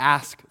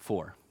ask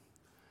for.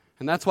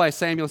 And that's why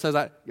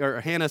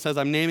Hannah says,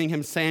 "I'm naming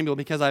him Samuel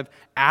because I've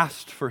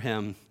asked for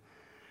him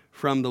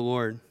from the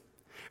Lord."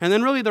 And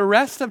then really the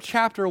rest of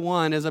chapter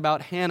 1 is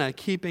about Hannah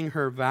keeping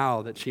her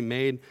vow that she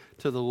made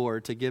to the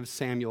Lord to give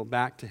Samuel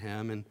back to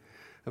him. And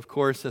of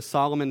course, as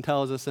Solomon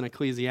tells us in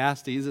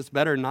Ecclesiastes, it's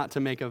better not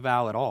to make a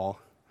vow at all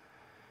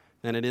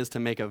than it is to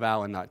make a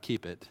vow and not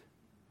keep it.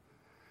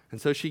 And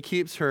so she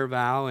keeps her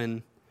vow,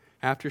 and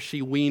after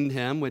she weaned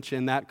him, which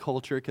in that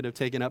culture could have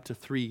taken up to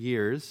 3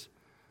 years,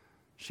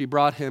 she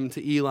brought him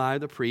to Eli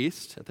the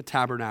priest at the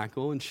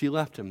tabernacle, and she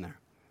left him there.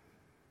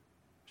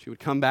 She would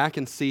come back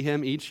and see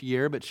him each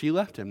year, but she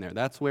left him there.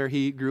 That's where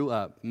he grew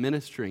up,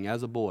 ministering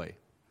as a boy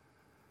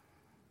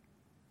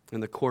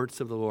in the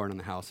courts of the Lord in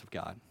the house of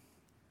God.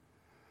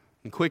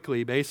 And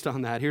quickly, based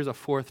on that, here's a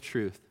fourth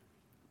truth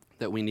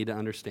that we need to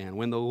understand.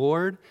 When the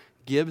Lord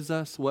gives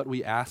us what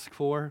we ask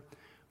for,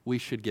 we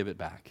should give it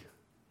back.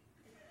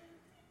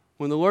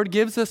 When the Lord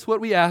gives us what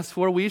we ask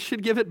for, we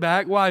should give it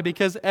back. Why?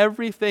 Because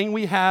everything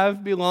we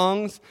have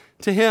belongs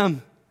to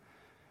him.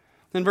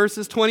 In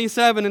verses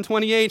 27 and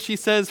 28, she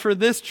says, "For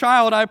this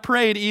child I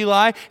prayed,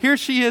 Eli." Here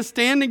she is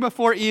standing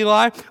before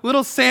Eli.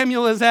 Little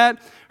Samuel is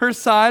at her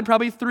side,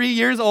 probably 3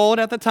 years old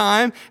at the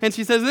time. And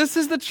she says, "This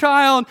is the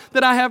child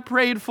that I have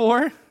prayed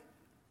for.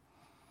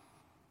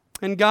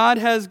 And God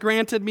has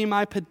granted me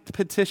my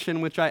petition,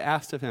 which I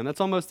asked of him."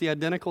 That's almost the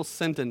identical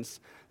sentence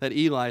that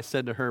Eli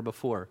said to her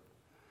before.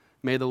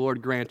 "May the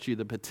Lord grant you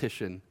the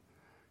petition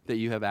that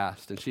you have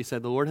asked." And she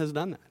said, "The Lord has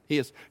done that. He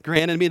has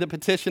granted me the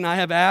petition I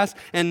have asked,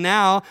 and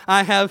now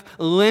I have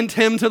lent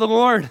him to the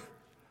Lord."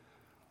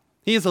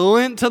 He is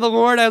lent to the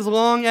Lord as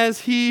long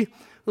as he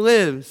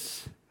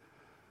lives.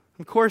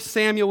 Of course,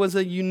 Samuel was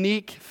a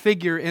unique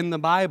figure in the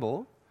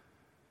Bible,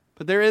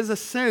 but there is a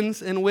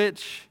sense in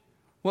which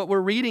what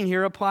we're reading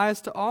here applies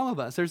to all of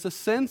us. There's a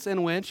sense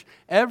in which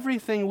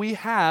everything we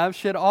have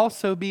should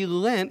also be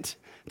lent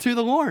to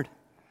the Lord,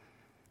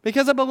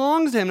 because it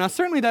belongs to him. Now,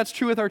 certainly that's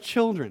true with our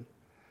children.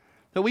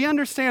 That we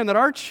understand that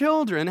our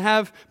children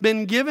have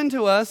been given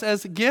to us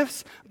as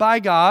gifts by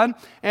God,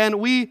 and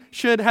we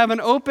should have an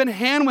open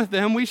hand with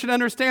them. We should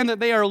understand that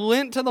they are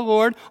lent to the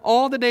Lord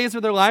all the days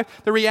of their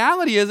life. The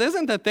reality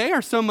isn't that they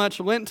are so much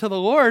lent to the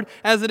Lord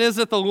as it is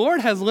that the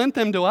Lord has lent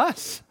them to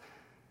us.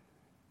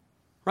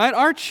 Right?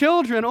 Our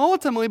children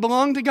ultimately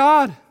belong to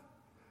God.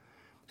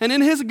 And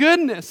in His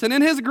goodness and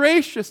in His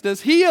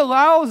graciousness, He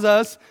allows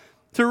us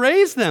to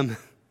raise them.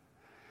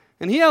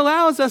 And He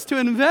allows us to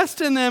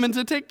invest in them and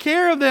to take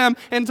care of them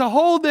and to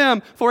hold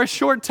them for a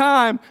short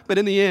time. But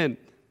in the end,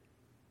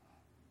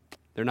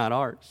 they're not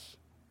ours.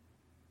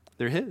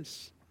 They're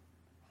His.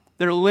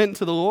 They're lent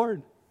to the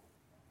Lord.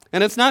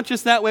 And it's not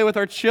just that way with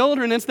our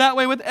children. It's that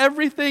way with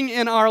everything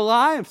in our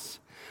lives.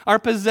 Our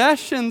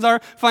possessions, our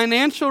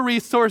financial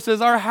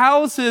resources, our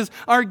houses,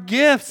 our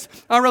gifts,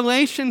 our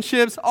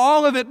relationships,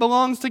 all of it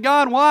belongs to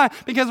God. Why?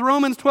 Because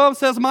Romans 12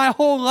 says, my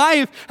whole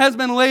life has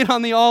been laid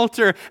on the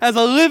altar as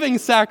a living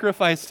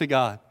sacrifice to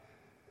God.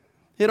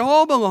 It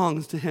all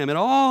belongs to Him. It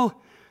all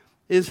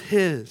is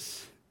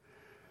His.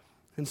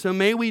 And so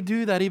may we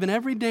do that even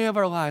every day of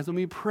our lives when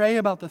we pray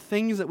about the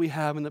things that we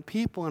have and the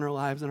people in our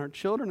lives and our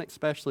children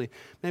especially.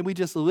 May we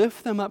just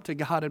lift them up to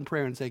God in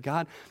prayer and say,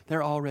 God,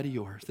 they're already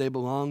yours. They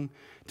belong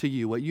to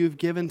you. What you've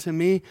given to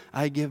me,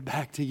 I give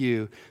back to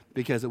you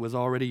because it was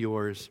already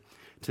yours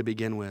to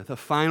begin with. A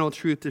final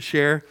truth to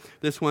share.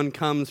 This one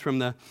comes from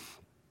the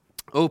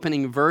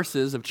opening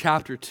verses of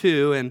chapter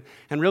 2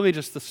 and really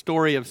just the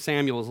story of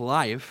Samuel's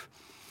life.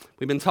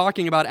 We've been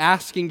talking about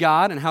asking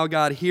God and how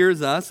God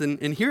hears us, and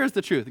here's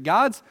the truth.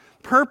 God's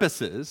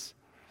purposes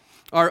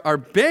are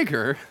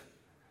bigger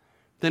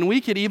than we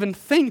could even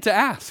think to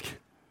ask.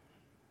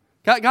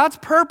 God's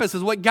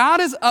purposes, what God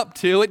is up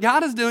to, what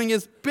God is doing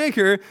is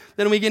bigger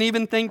than we can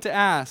even think to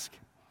ask.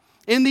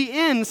 In the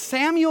end,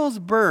 Samuel's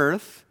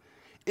birth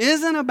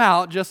isn't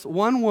about just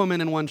one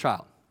woman and one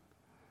child.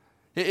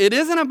 It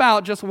isn't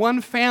about just one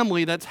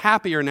family that's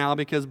happier now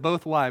because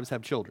both wives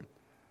have children.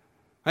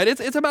 Right?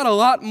 It's about a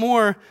lot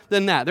more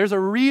than that. There's a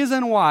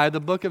reason why the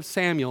book of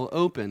Samuel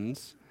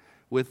opens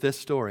with this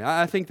story.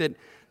 I think that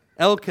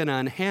Elkanah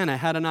and Hannah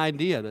had an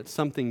idea that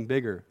something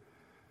bigger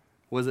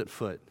was at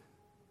foot.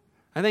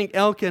 I think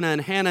Elkanah and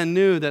Hannah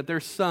knew that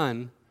their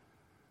son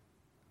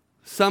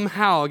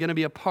somehow going to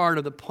be a part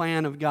of the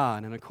plan of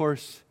God, and of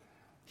course,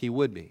 he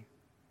would be.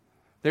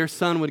 Their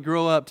son would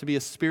grow up to be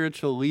a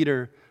spiritual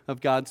leader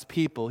of God's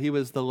people. He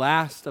was the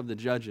last of the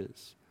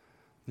judges.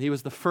 He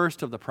was the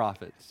first of the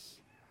prophets.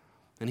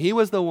 And he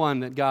was the one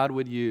that God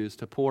would use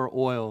to pour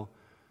oil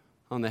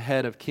on the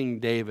head of King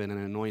David and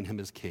anoint him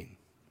as king.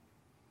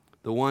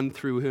 The one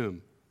through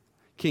whom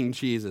King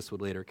Jesus would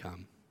later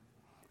come.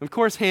 Of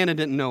course, Hannah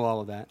didn't know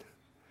all of that.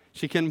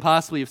 She couldn't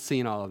possibly have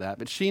seen all of that.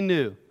 But she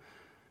knew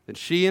that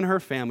she and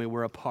her family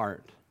were a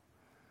part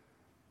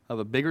of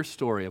a bigger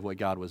story of what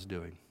God was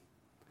doing.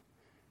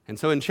 And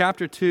so in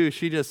chapter 2,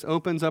 she just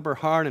opens up her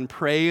heart and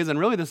prays. And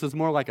really, this is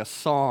more like a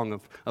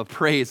song of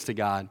praise to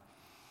God.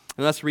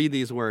 And let's read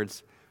these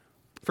words.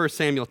 1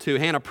 Samuel 2,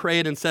 Hannah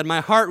prayed and said, my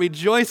heart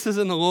rejoices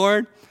in the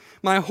Lord.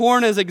 My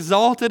horn is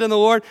exalted in the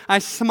Lord. I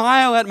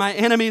smile at my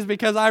enemies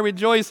because I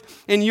rejoice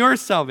in your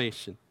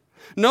salvation.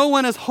 No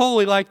one is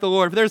holy like the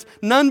Lord, for there's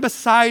none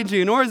beside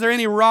you, nor is there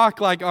any rock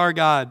like our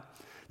God.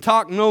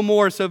 Talk no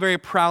more so very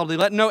proudly.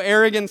 Let no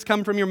arrogance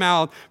come from your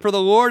mouth, for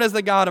the Lord is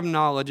the God of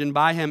knowledge, and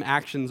by him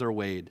actions are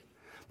weighed.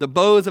 The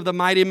bows of the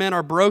mighty men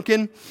are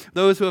broken.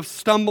 Those who have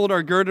stumbled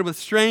are girded with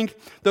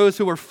strength. Those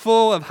who were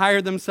full have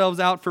hired themselves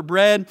out for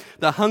bread.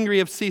 The hungry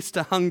have ceased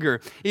to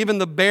hunger. Even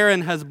the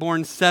barren has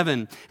borne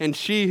 7, and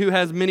she who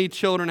has many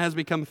children has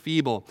become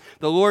feeble.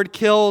 The Lord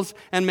kills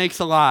and makes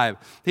alive.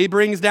 He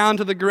brings down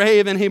to the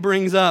grave and he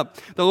brings up.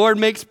 The Lord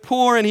makes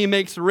poor and he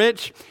makes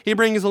rich. He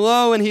brings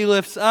low and he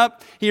lifts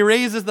up. He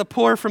raises the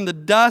poor from the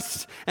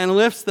dust and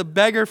lifts the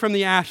beggar from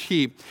the ash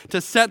heap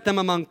to set them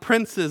among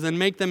princes and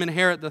make them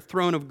inherit the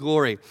throne of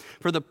glory.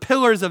 For the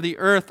pillars of the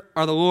earth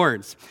are the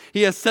Lord's.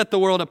 He has set the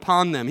world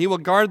upon them. He will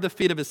guard the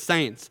feet of his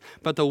saints,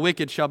 but the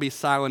wicked shall be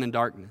silent in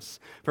darkness.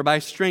 For by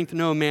strength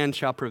no man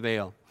shall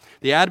prevail.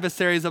 The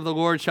adversaries of the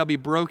Lord shall be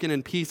broken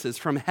in pieces.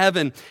 From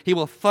heaven he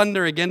will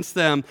thunder against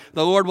them.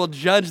 The Lord will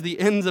judge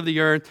the ends of the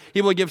earth.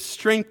 He will give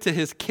strength to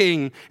his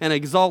king and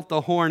exalt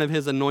the horn of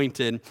his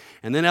anointed.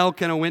 And then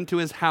Elkanah went to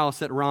his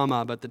house at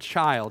Ramah, but the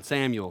child,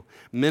 Samuel,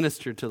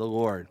 ministered to the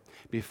Lord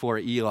before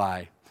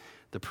Eli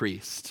the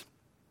priest.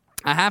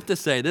 I have to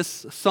say,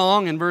 this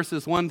song in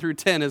verses 1 through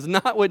 10 is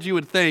not what you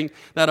would think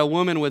that a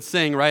woman would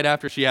sing right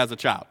after she has a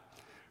child.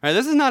 Right?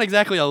 This is not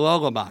exactly a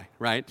lullaby,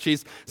 right?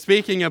 She's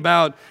speaking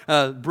about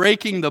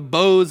breaking the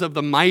bows of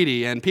the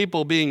mighty and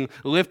people being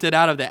lifted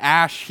out of the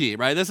ash heap,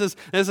 right? This is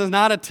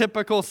not a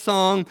typical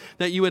song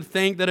that you would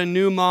think that a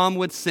new mom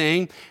would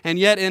sing. And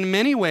yet, in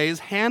many ways,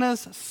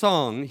 Hannah's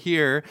song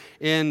here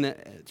in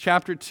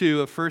chapter 2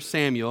 of 1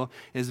 Samuel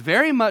is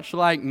very much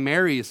like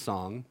Mary's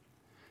song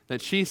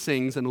that she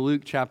sings in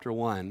Luke chapter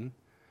 1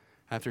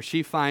 after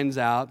she finds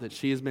out that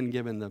she has been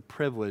given the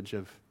privilege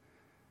of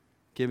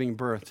giving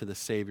birth to the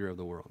Savior of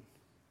the world.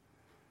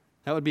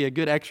 That would be a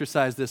good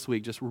exercise this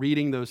week, just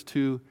reading those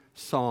two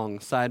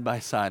songs side by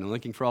side and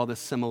looking for all the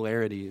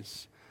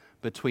similarities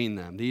between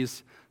them.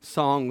 These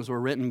songs were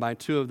written by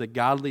two of the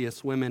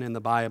godliest women in the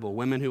Bible,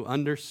 women who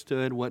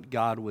understood what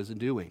God was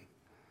doing,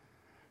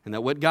 and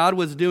that what God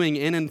was doing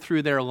in and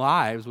through their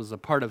lives was a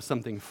part of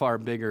something far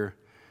bigger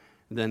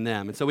than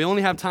them. And so we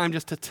only have time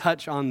just to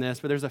touch on this,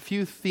 but there's a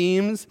few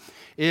themes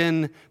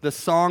in the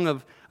song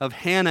of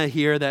Hannah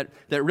here that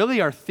really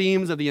are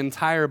themes of the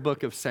entire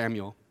book of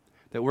Samuel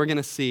that we're going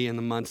to see in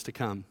the months to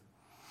come.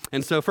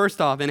 And so first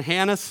off, in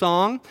Hannah's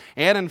song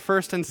and in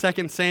 1st and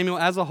 2nd Samuel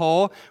as a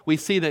whole, we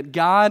see that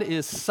God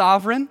is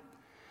sovereign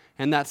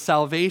and that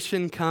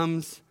salvation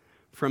comes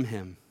from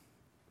him.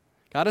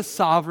 God is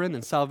sovereign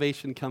and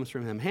salvation comes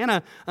from him.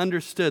 Hannah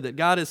understood that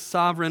God is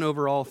sovereign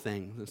over all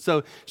things.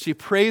 So she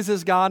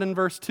praises God in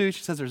verse 2.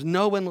 She says, there's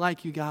no one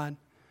like you, God.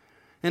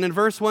 And in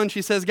verse 1,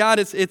 she says, God,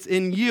 it's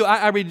in you.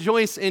 I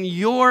rejoice in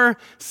your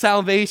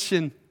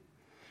salvation.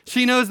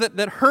 She knows that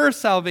her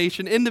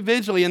salvation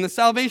individually and the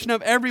salvation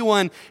of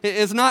everyone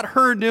is not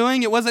her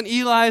doing. It wasn't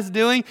Eli's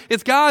doing.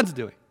 It's God's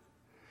doing.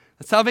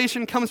 The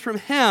salvation comes from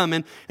him.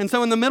 And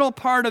so in the middle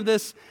part of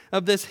this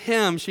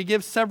hymn, she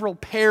gives several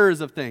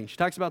pairs of things. She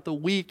talks about the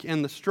weak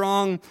and the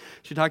strong.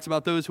 She talks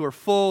about those who are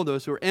full,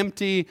 those who are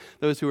empty,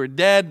 those who are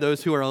dead,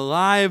 those who are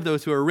alive,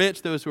 those who are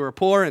rich, those who are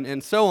poor,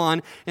 and so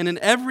on. And in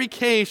every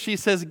case, she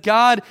says,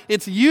 God,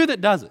 it's you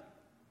that does it.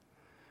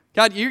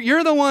 God,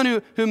 you're the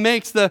one who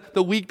makes the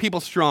weak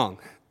people strong.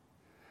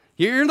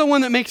 You're the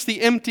one that makes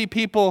the empty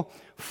people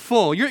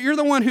full. You're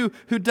the one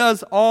who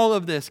does all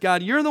of this.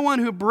 God, you're the one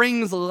who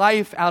brings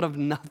life out of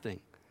nothing.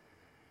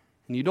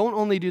 And you don't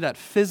only do that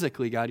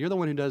physically, God, you're the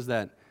one who does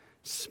that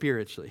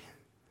spiritually.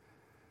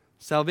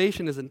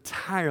 Salvation is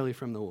entirely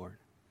from the Lord.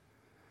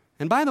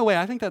 And by the way,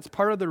 I think that's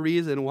part of the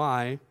reason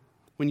why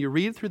when you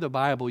read through the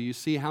Bible, you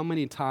see how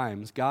many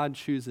times God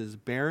chooses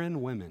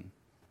barren women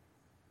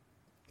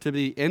to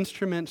be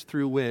instruments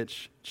through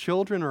which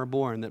children are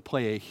born that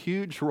play a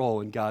huge role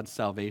in God's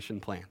salvation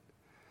plan.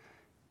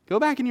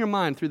 Go back in your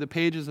mind through the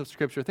pages of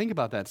Scripture. Think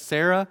about that.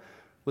 Sarah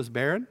was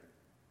barren.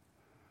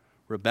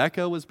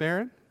 Rebecca was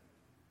barren.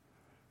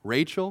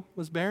 Rachel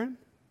was barren.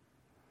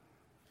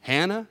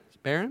 Hannah was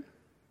barren.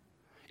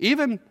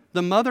 Even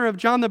the mother of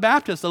John the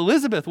Baptist,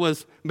 Elizabeth,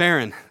 was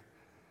barren.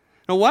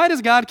 Now, why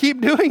does God keep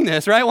doing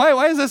this, right?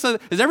 Why is this?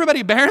 Is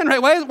everybody barren,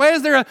 right? Why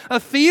is there a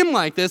theme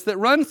like this that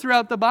runs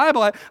throughout the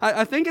Bible?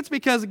 I think it's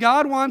because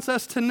God wants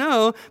us to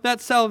know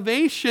that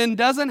salvation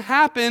doesn't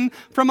happen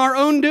from our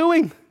own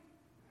doing.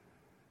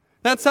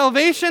 That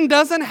salvation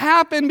doesn't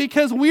happen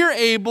because we're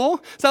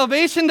able.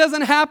 Salvation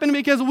doesn't happen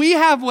because we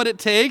have what it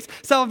takes.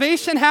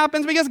 Salvation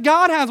happens because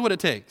God has what it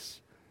takes.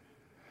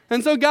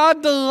 And so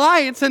God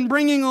delights in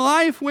bringing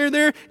life where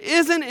there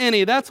isn't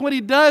any. That's what he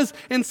does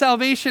in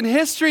salvation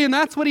history, and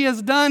that's what he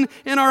has done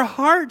in our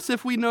hearts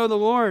if we know the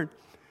Lord.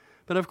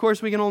 But of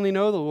course, we can only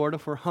know the Lord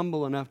if we're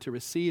humble enough to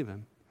receive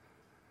him.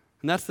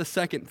 And that's the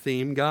second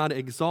theme. God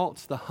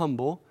exalts the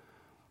humble,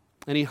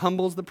 and he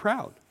humbles the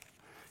proud.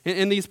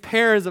 In these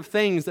pairs of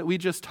things that we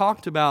just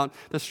talked about,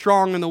 the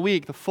strong and the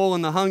weak, the full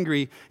and the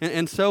hungry,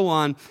 and so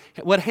on,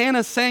 what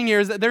Hannah's saying here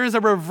is that there is a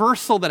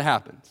reversal that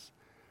happens.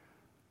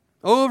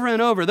 Over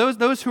and over,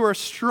 those who are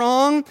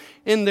strong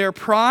in their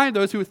pride,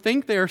 those who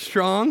think they are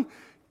strong,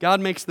 God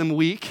makes them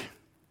weak.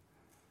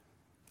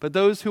 But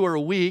those who are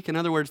weak, in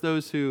other words,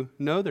 those who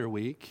know they're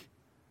weak,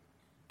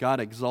 God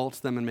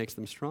exalts them and makes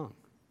them strong.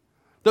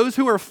 Those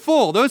who are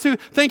full, those who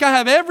think I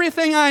have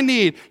everything I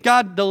need,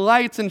 God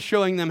delights in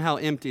showing them how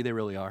empty they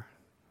really are.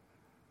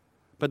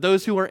 But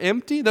those who are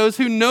empty, those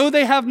who know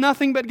they have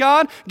nothing but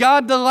God,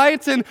 God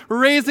delights in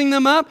raising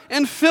them up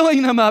and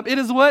filling them up. It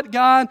is what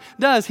God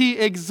does. He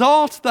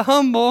exalts the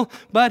humble,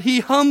 but he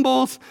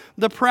humbles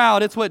the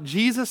proud. It's what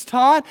Jesus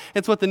taught.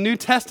 It's what the New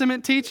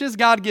Testament teaches.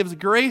 God gives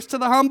grace to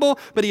the humble,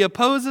 but he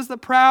opposes the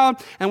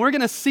proud. And we're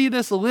going to see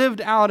this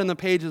lived out in the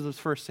pages of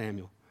 1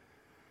 Samuel.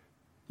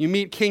 You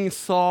meet King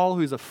Saul,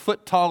 who's a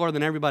foot taller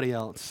than everybody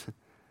else.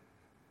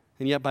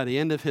 And yet by the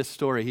end of his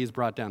story, he's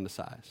brought down to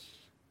size.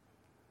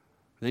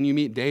 Then you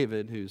meet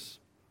David, who's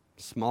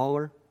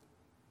smaller,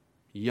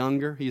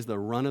 younger. He's the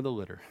run of the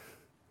litter.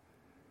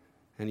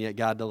 And yet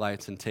God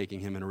delights in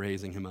taking him and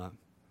raising him up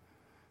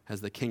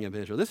as the king of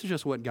Israel. This is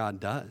just what God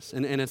does.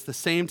 And it's the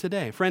same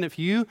today. Friend, if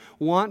you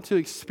want to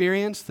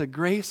experience the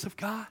grace of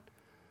God,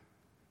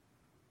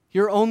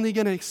 you're only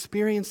going to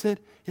experience it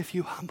if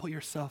you humble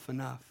yourself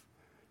enough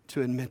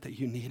to admit that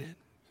you need it.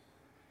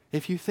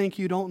 If you think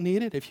you don't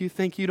need it, if you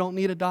think you don't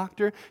need a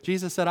doctor,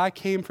 Jesus said, I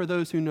came for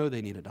those who know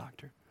they need a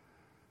doctor.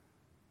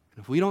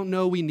 If we don't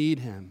know we need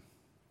him,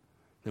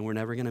 then we're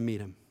never going to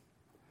meet him.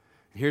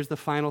 And here's the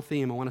final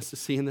theme I want us to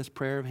see in this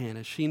prayer of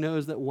Hannah. She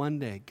knows that one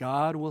day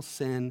God will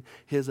send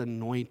his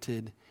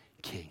anointed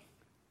king.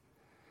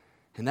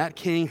 And that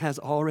king has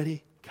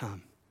already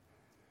come.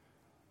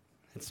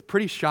 It's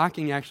pretty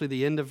shocking, actually,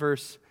 the end of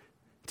verse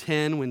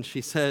 10 when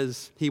she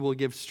says he will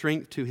give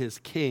strength to his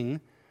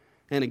king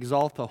and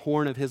exalt the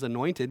horn of his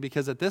anointed,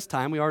 because at this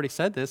time, we already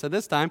said this, at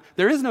this time,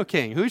 there is no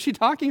king. Who is she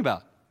talking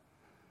about?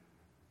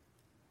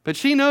 But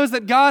she knows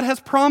that God has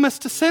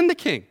promised to send a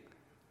king.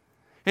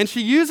 And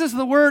she uses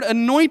the word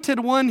anointed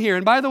one here.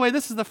 And by the way,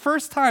 this is the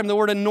first time the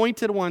word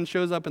anointed one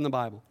shows up in the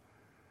Bible.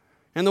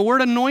 And the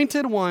word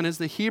anointed one is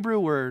the Hebrew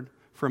word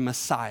for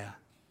Messiah,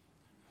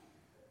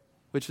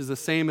 which is the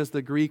same as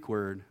the Greek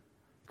word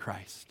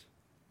Christ.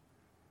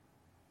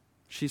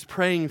 She's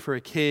praying for a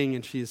king,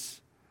 and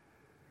she's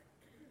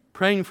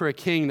praying for a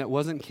king that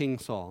wasn't King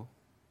Saul.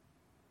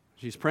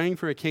 She's praying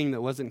for a king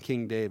that wasn't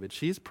King David.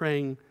 She's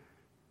praying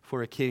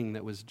for a king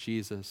that was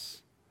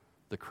Jesus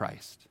the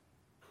Christ.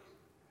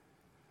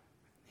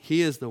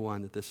 He is the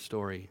one that this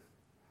story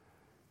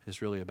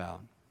is really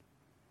about.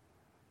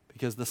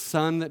 Because the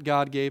son that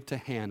God gave to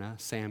Hannah,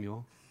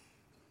 Samuel,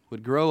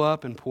 would grow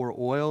up and pour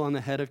oil on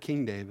the head of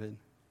King David.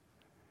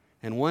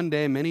 And one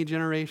day, many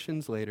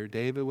generations later,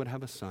 David would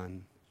have a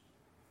son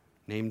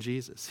named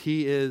Jesus.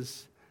 He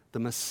is the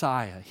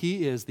Messiah.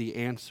 He is the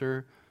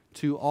answer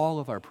to all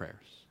of our prayers.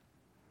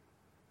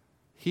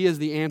 He is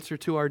the answer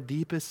to our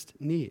deepest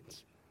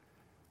needs.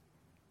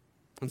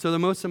 And so the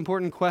most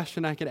important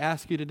question I could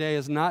ask you today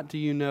is not do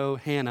you know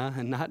Hannah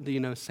and not do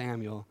you know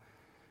Samuel,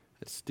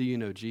 it's do you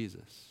know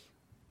Jesus?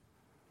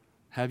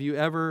 Have you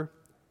ever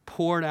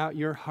poured out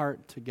your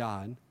heart to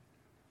God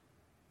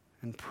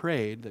and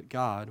prayed that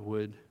God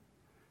would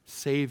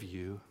save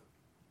you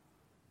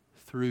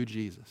through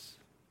Jesus?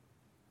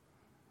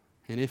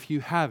 And if you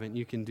haven't,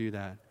 you can do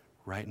that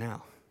right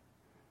now,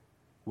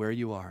 where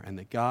you are. And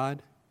that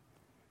God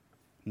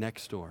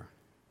next door,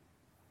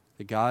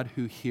 the God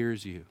who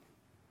hears you,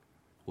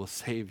 will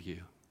save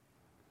you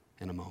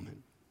in a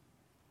moment.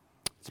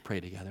 Let's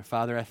pray together.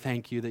 Father, I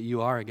thank you that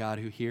you are a God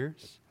who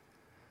hears,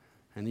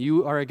 and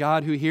you are a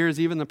God who hears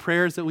even the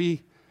prayers that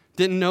we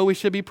didn't know we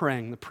should be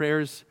praying, the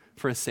prayers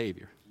for a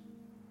Savior.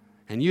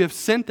 And you have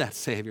sent that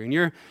Savior,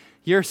 and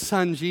your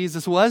Son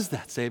Jesus was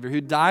that Savior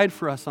who died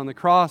for us on the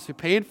cross, who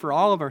paid for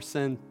all of our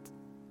sin,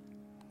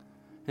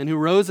 and who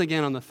rose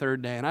again on the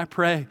third day. And I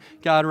pray,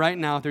 God, right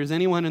now, if there's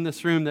anyone in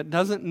this room that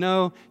doesn't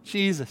know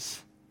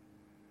Jesus,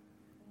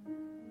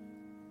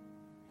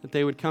 that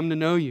they would come to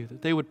know you,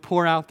 that they would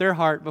pour out their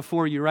heart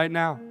before you right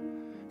now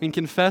and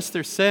confess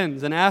their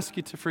sins and ask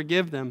you to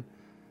forgive them.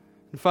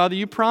 And Father,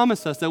 you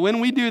promise us that when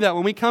we do that,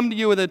 when we come to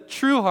you with a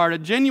true heart, a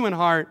genuine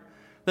heart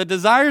that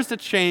desires to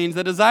change,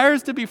 that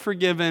desires to be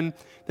forgiven,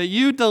 that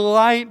you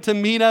delight to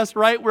meet us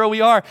right where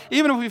we are,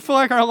 even if we feel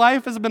like our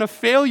life has been a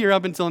failure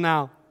up until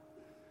now.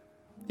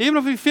 Even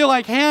if we feel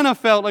like Hannah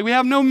felt, like we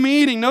have no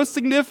meaning, no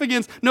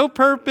significance, no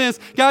purpose.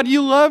 God,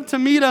 you love to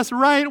meet us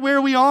right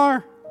where we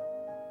are.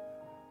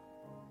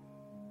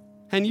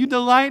 And you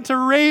delight to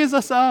raise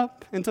us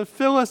up and to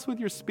fill us with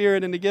your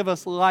Spirit and to give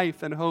us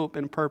life and hope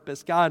and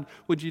purpose. God,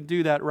 would you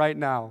do that right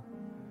now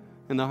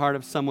in the heart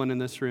of someone in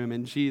this room?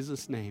 In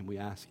Jesus' name we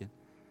ask it.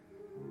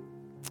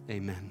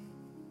 Amen.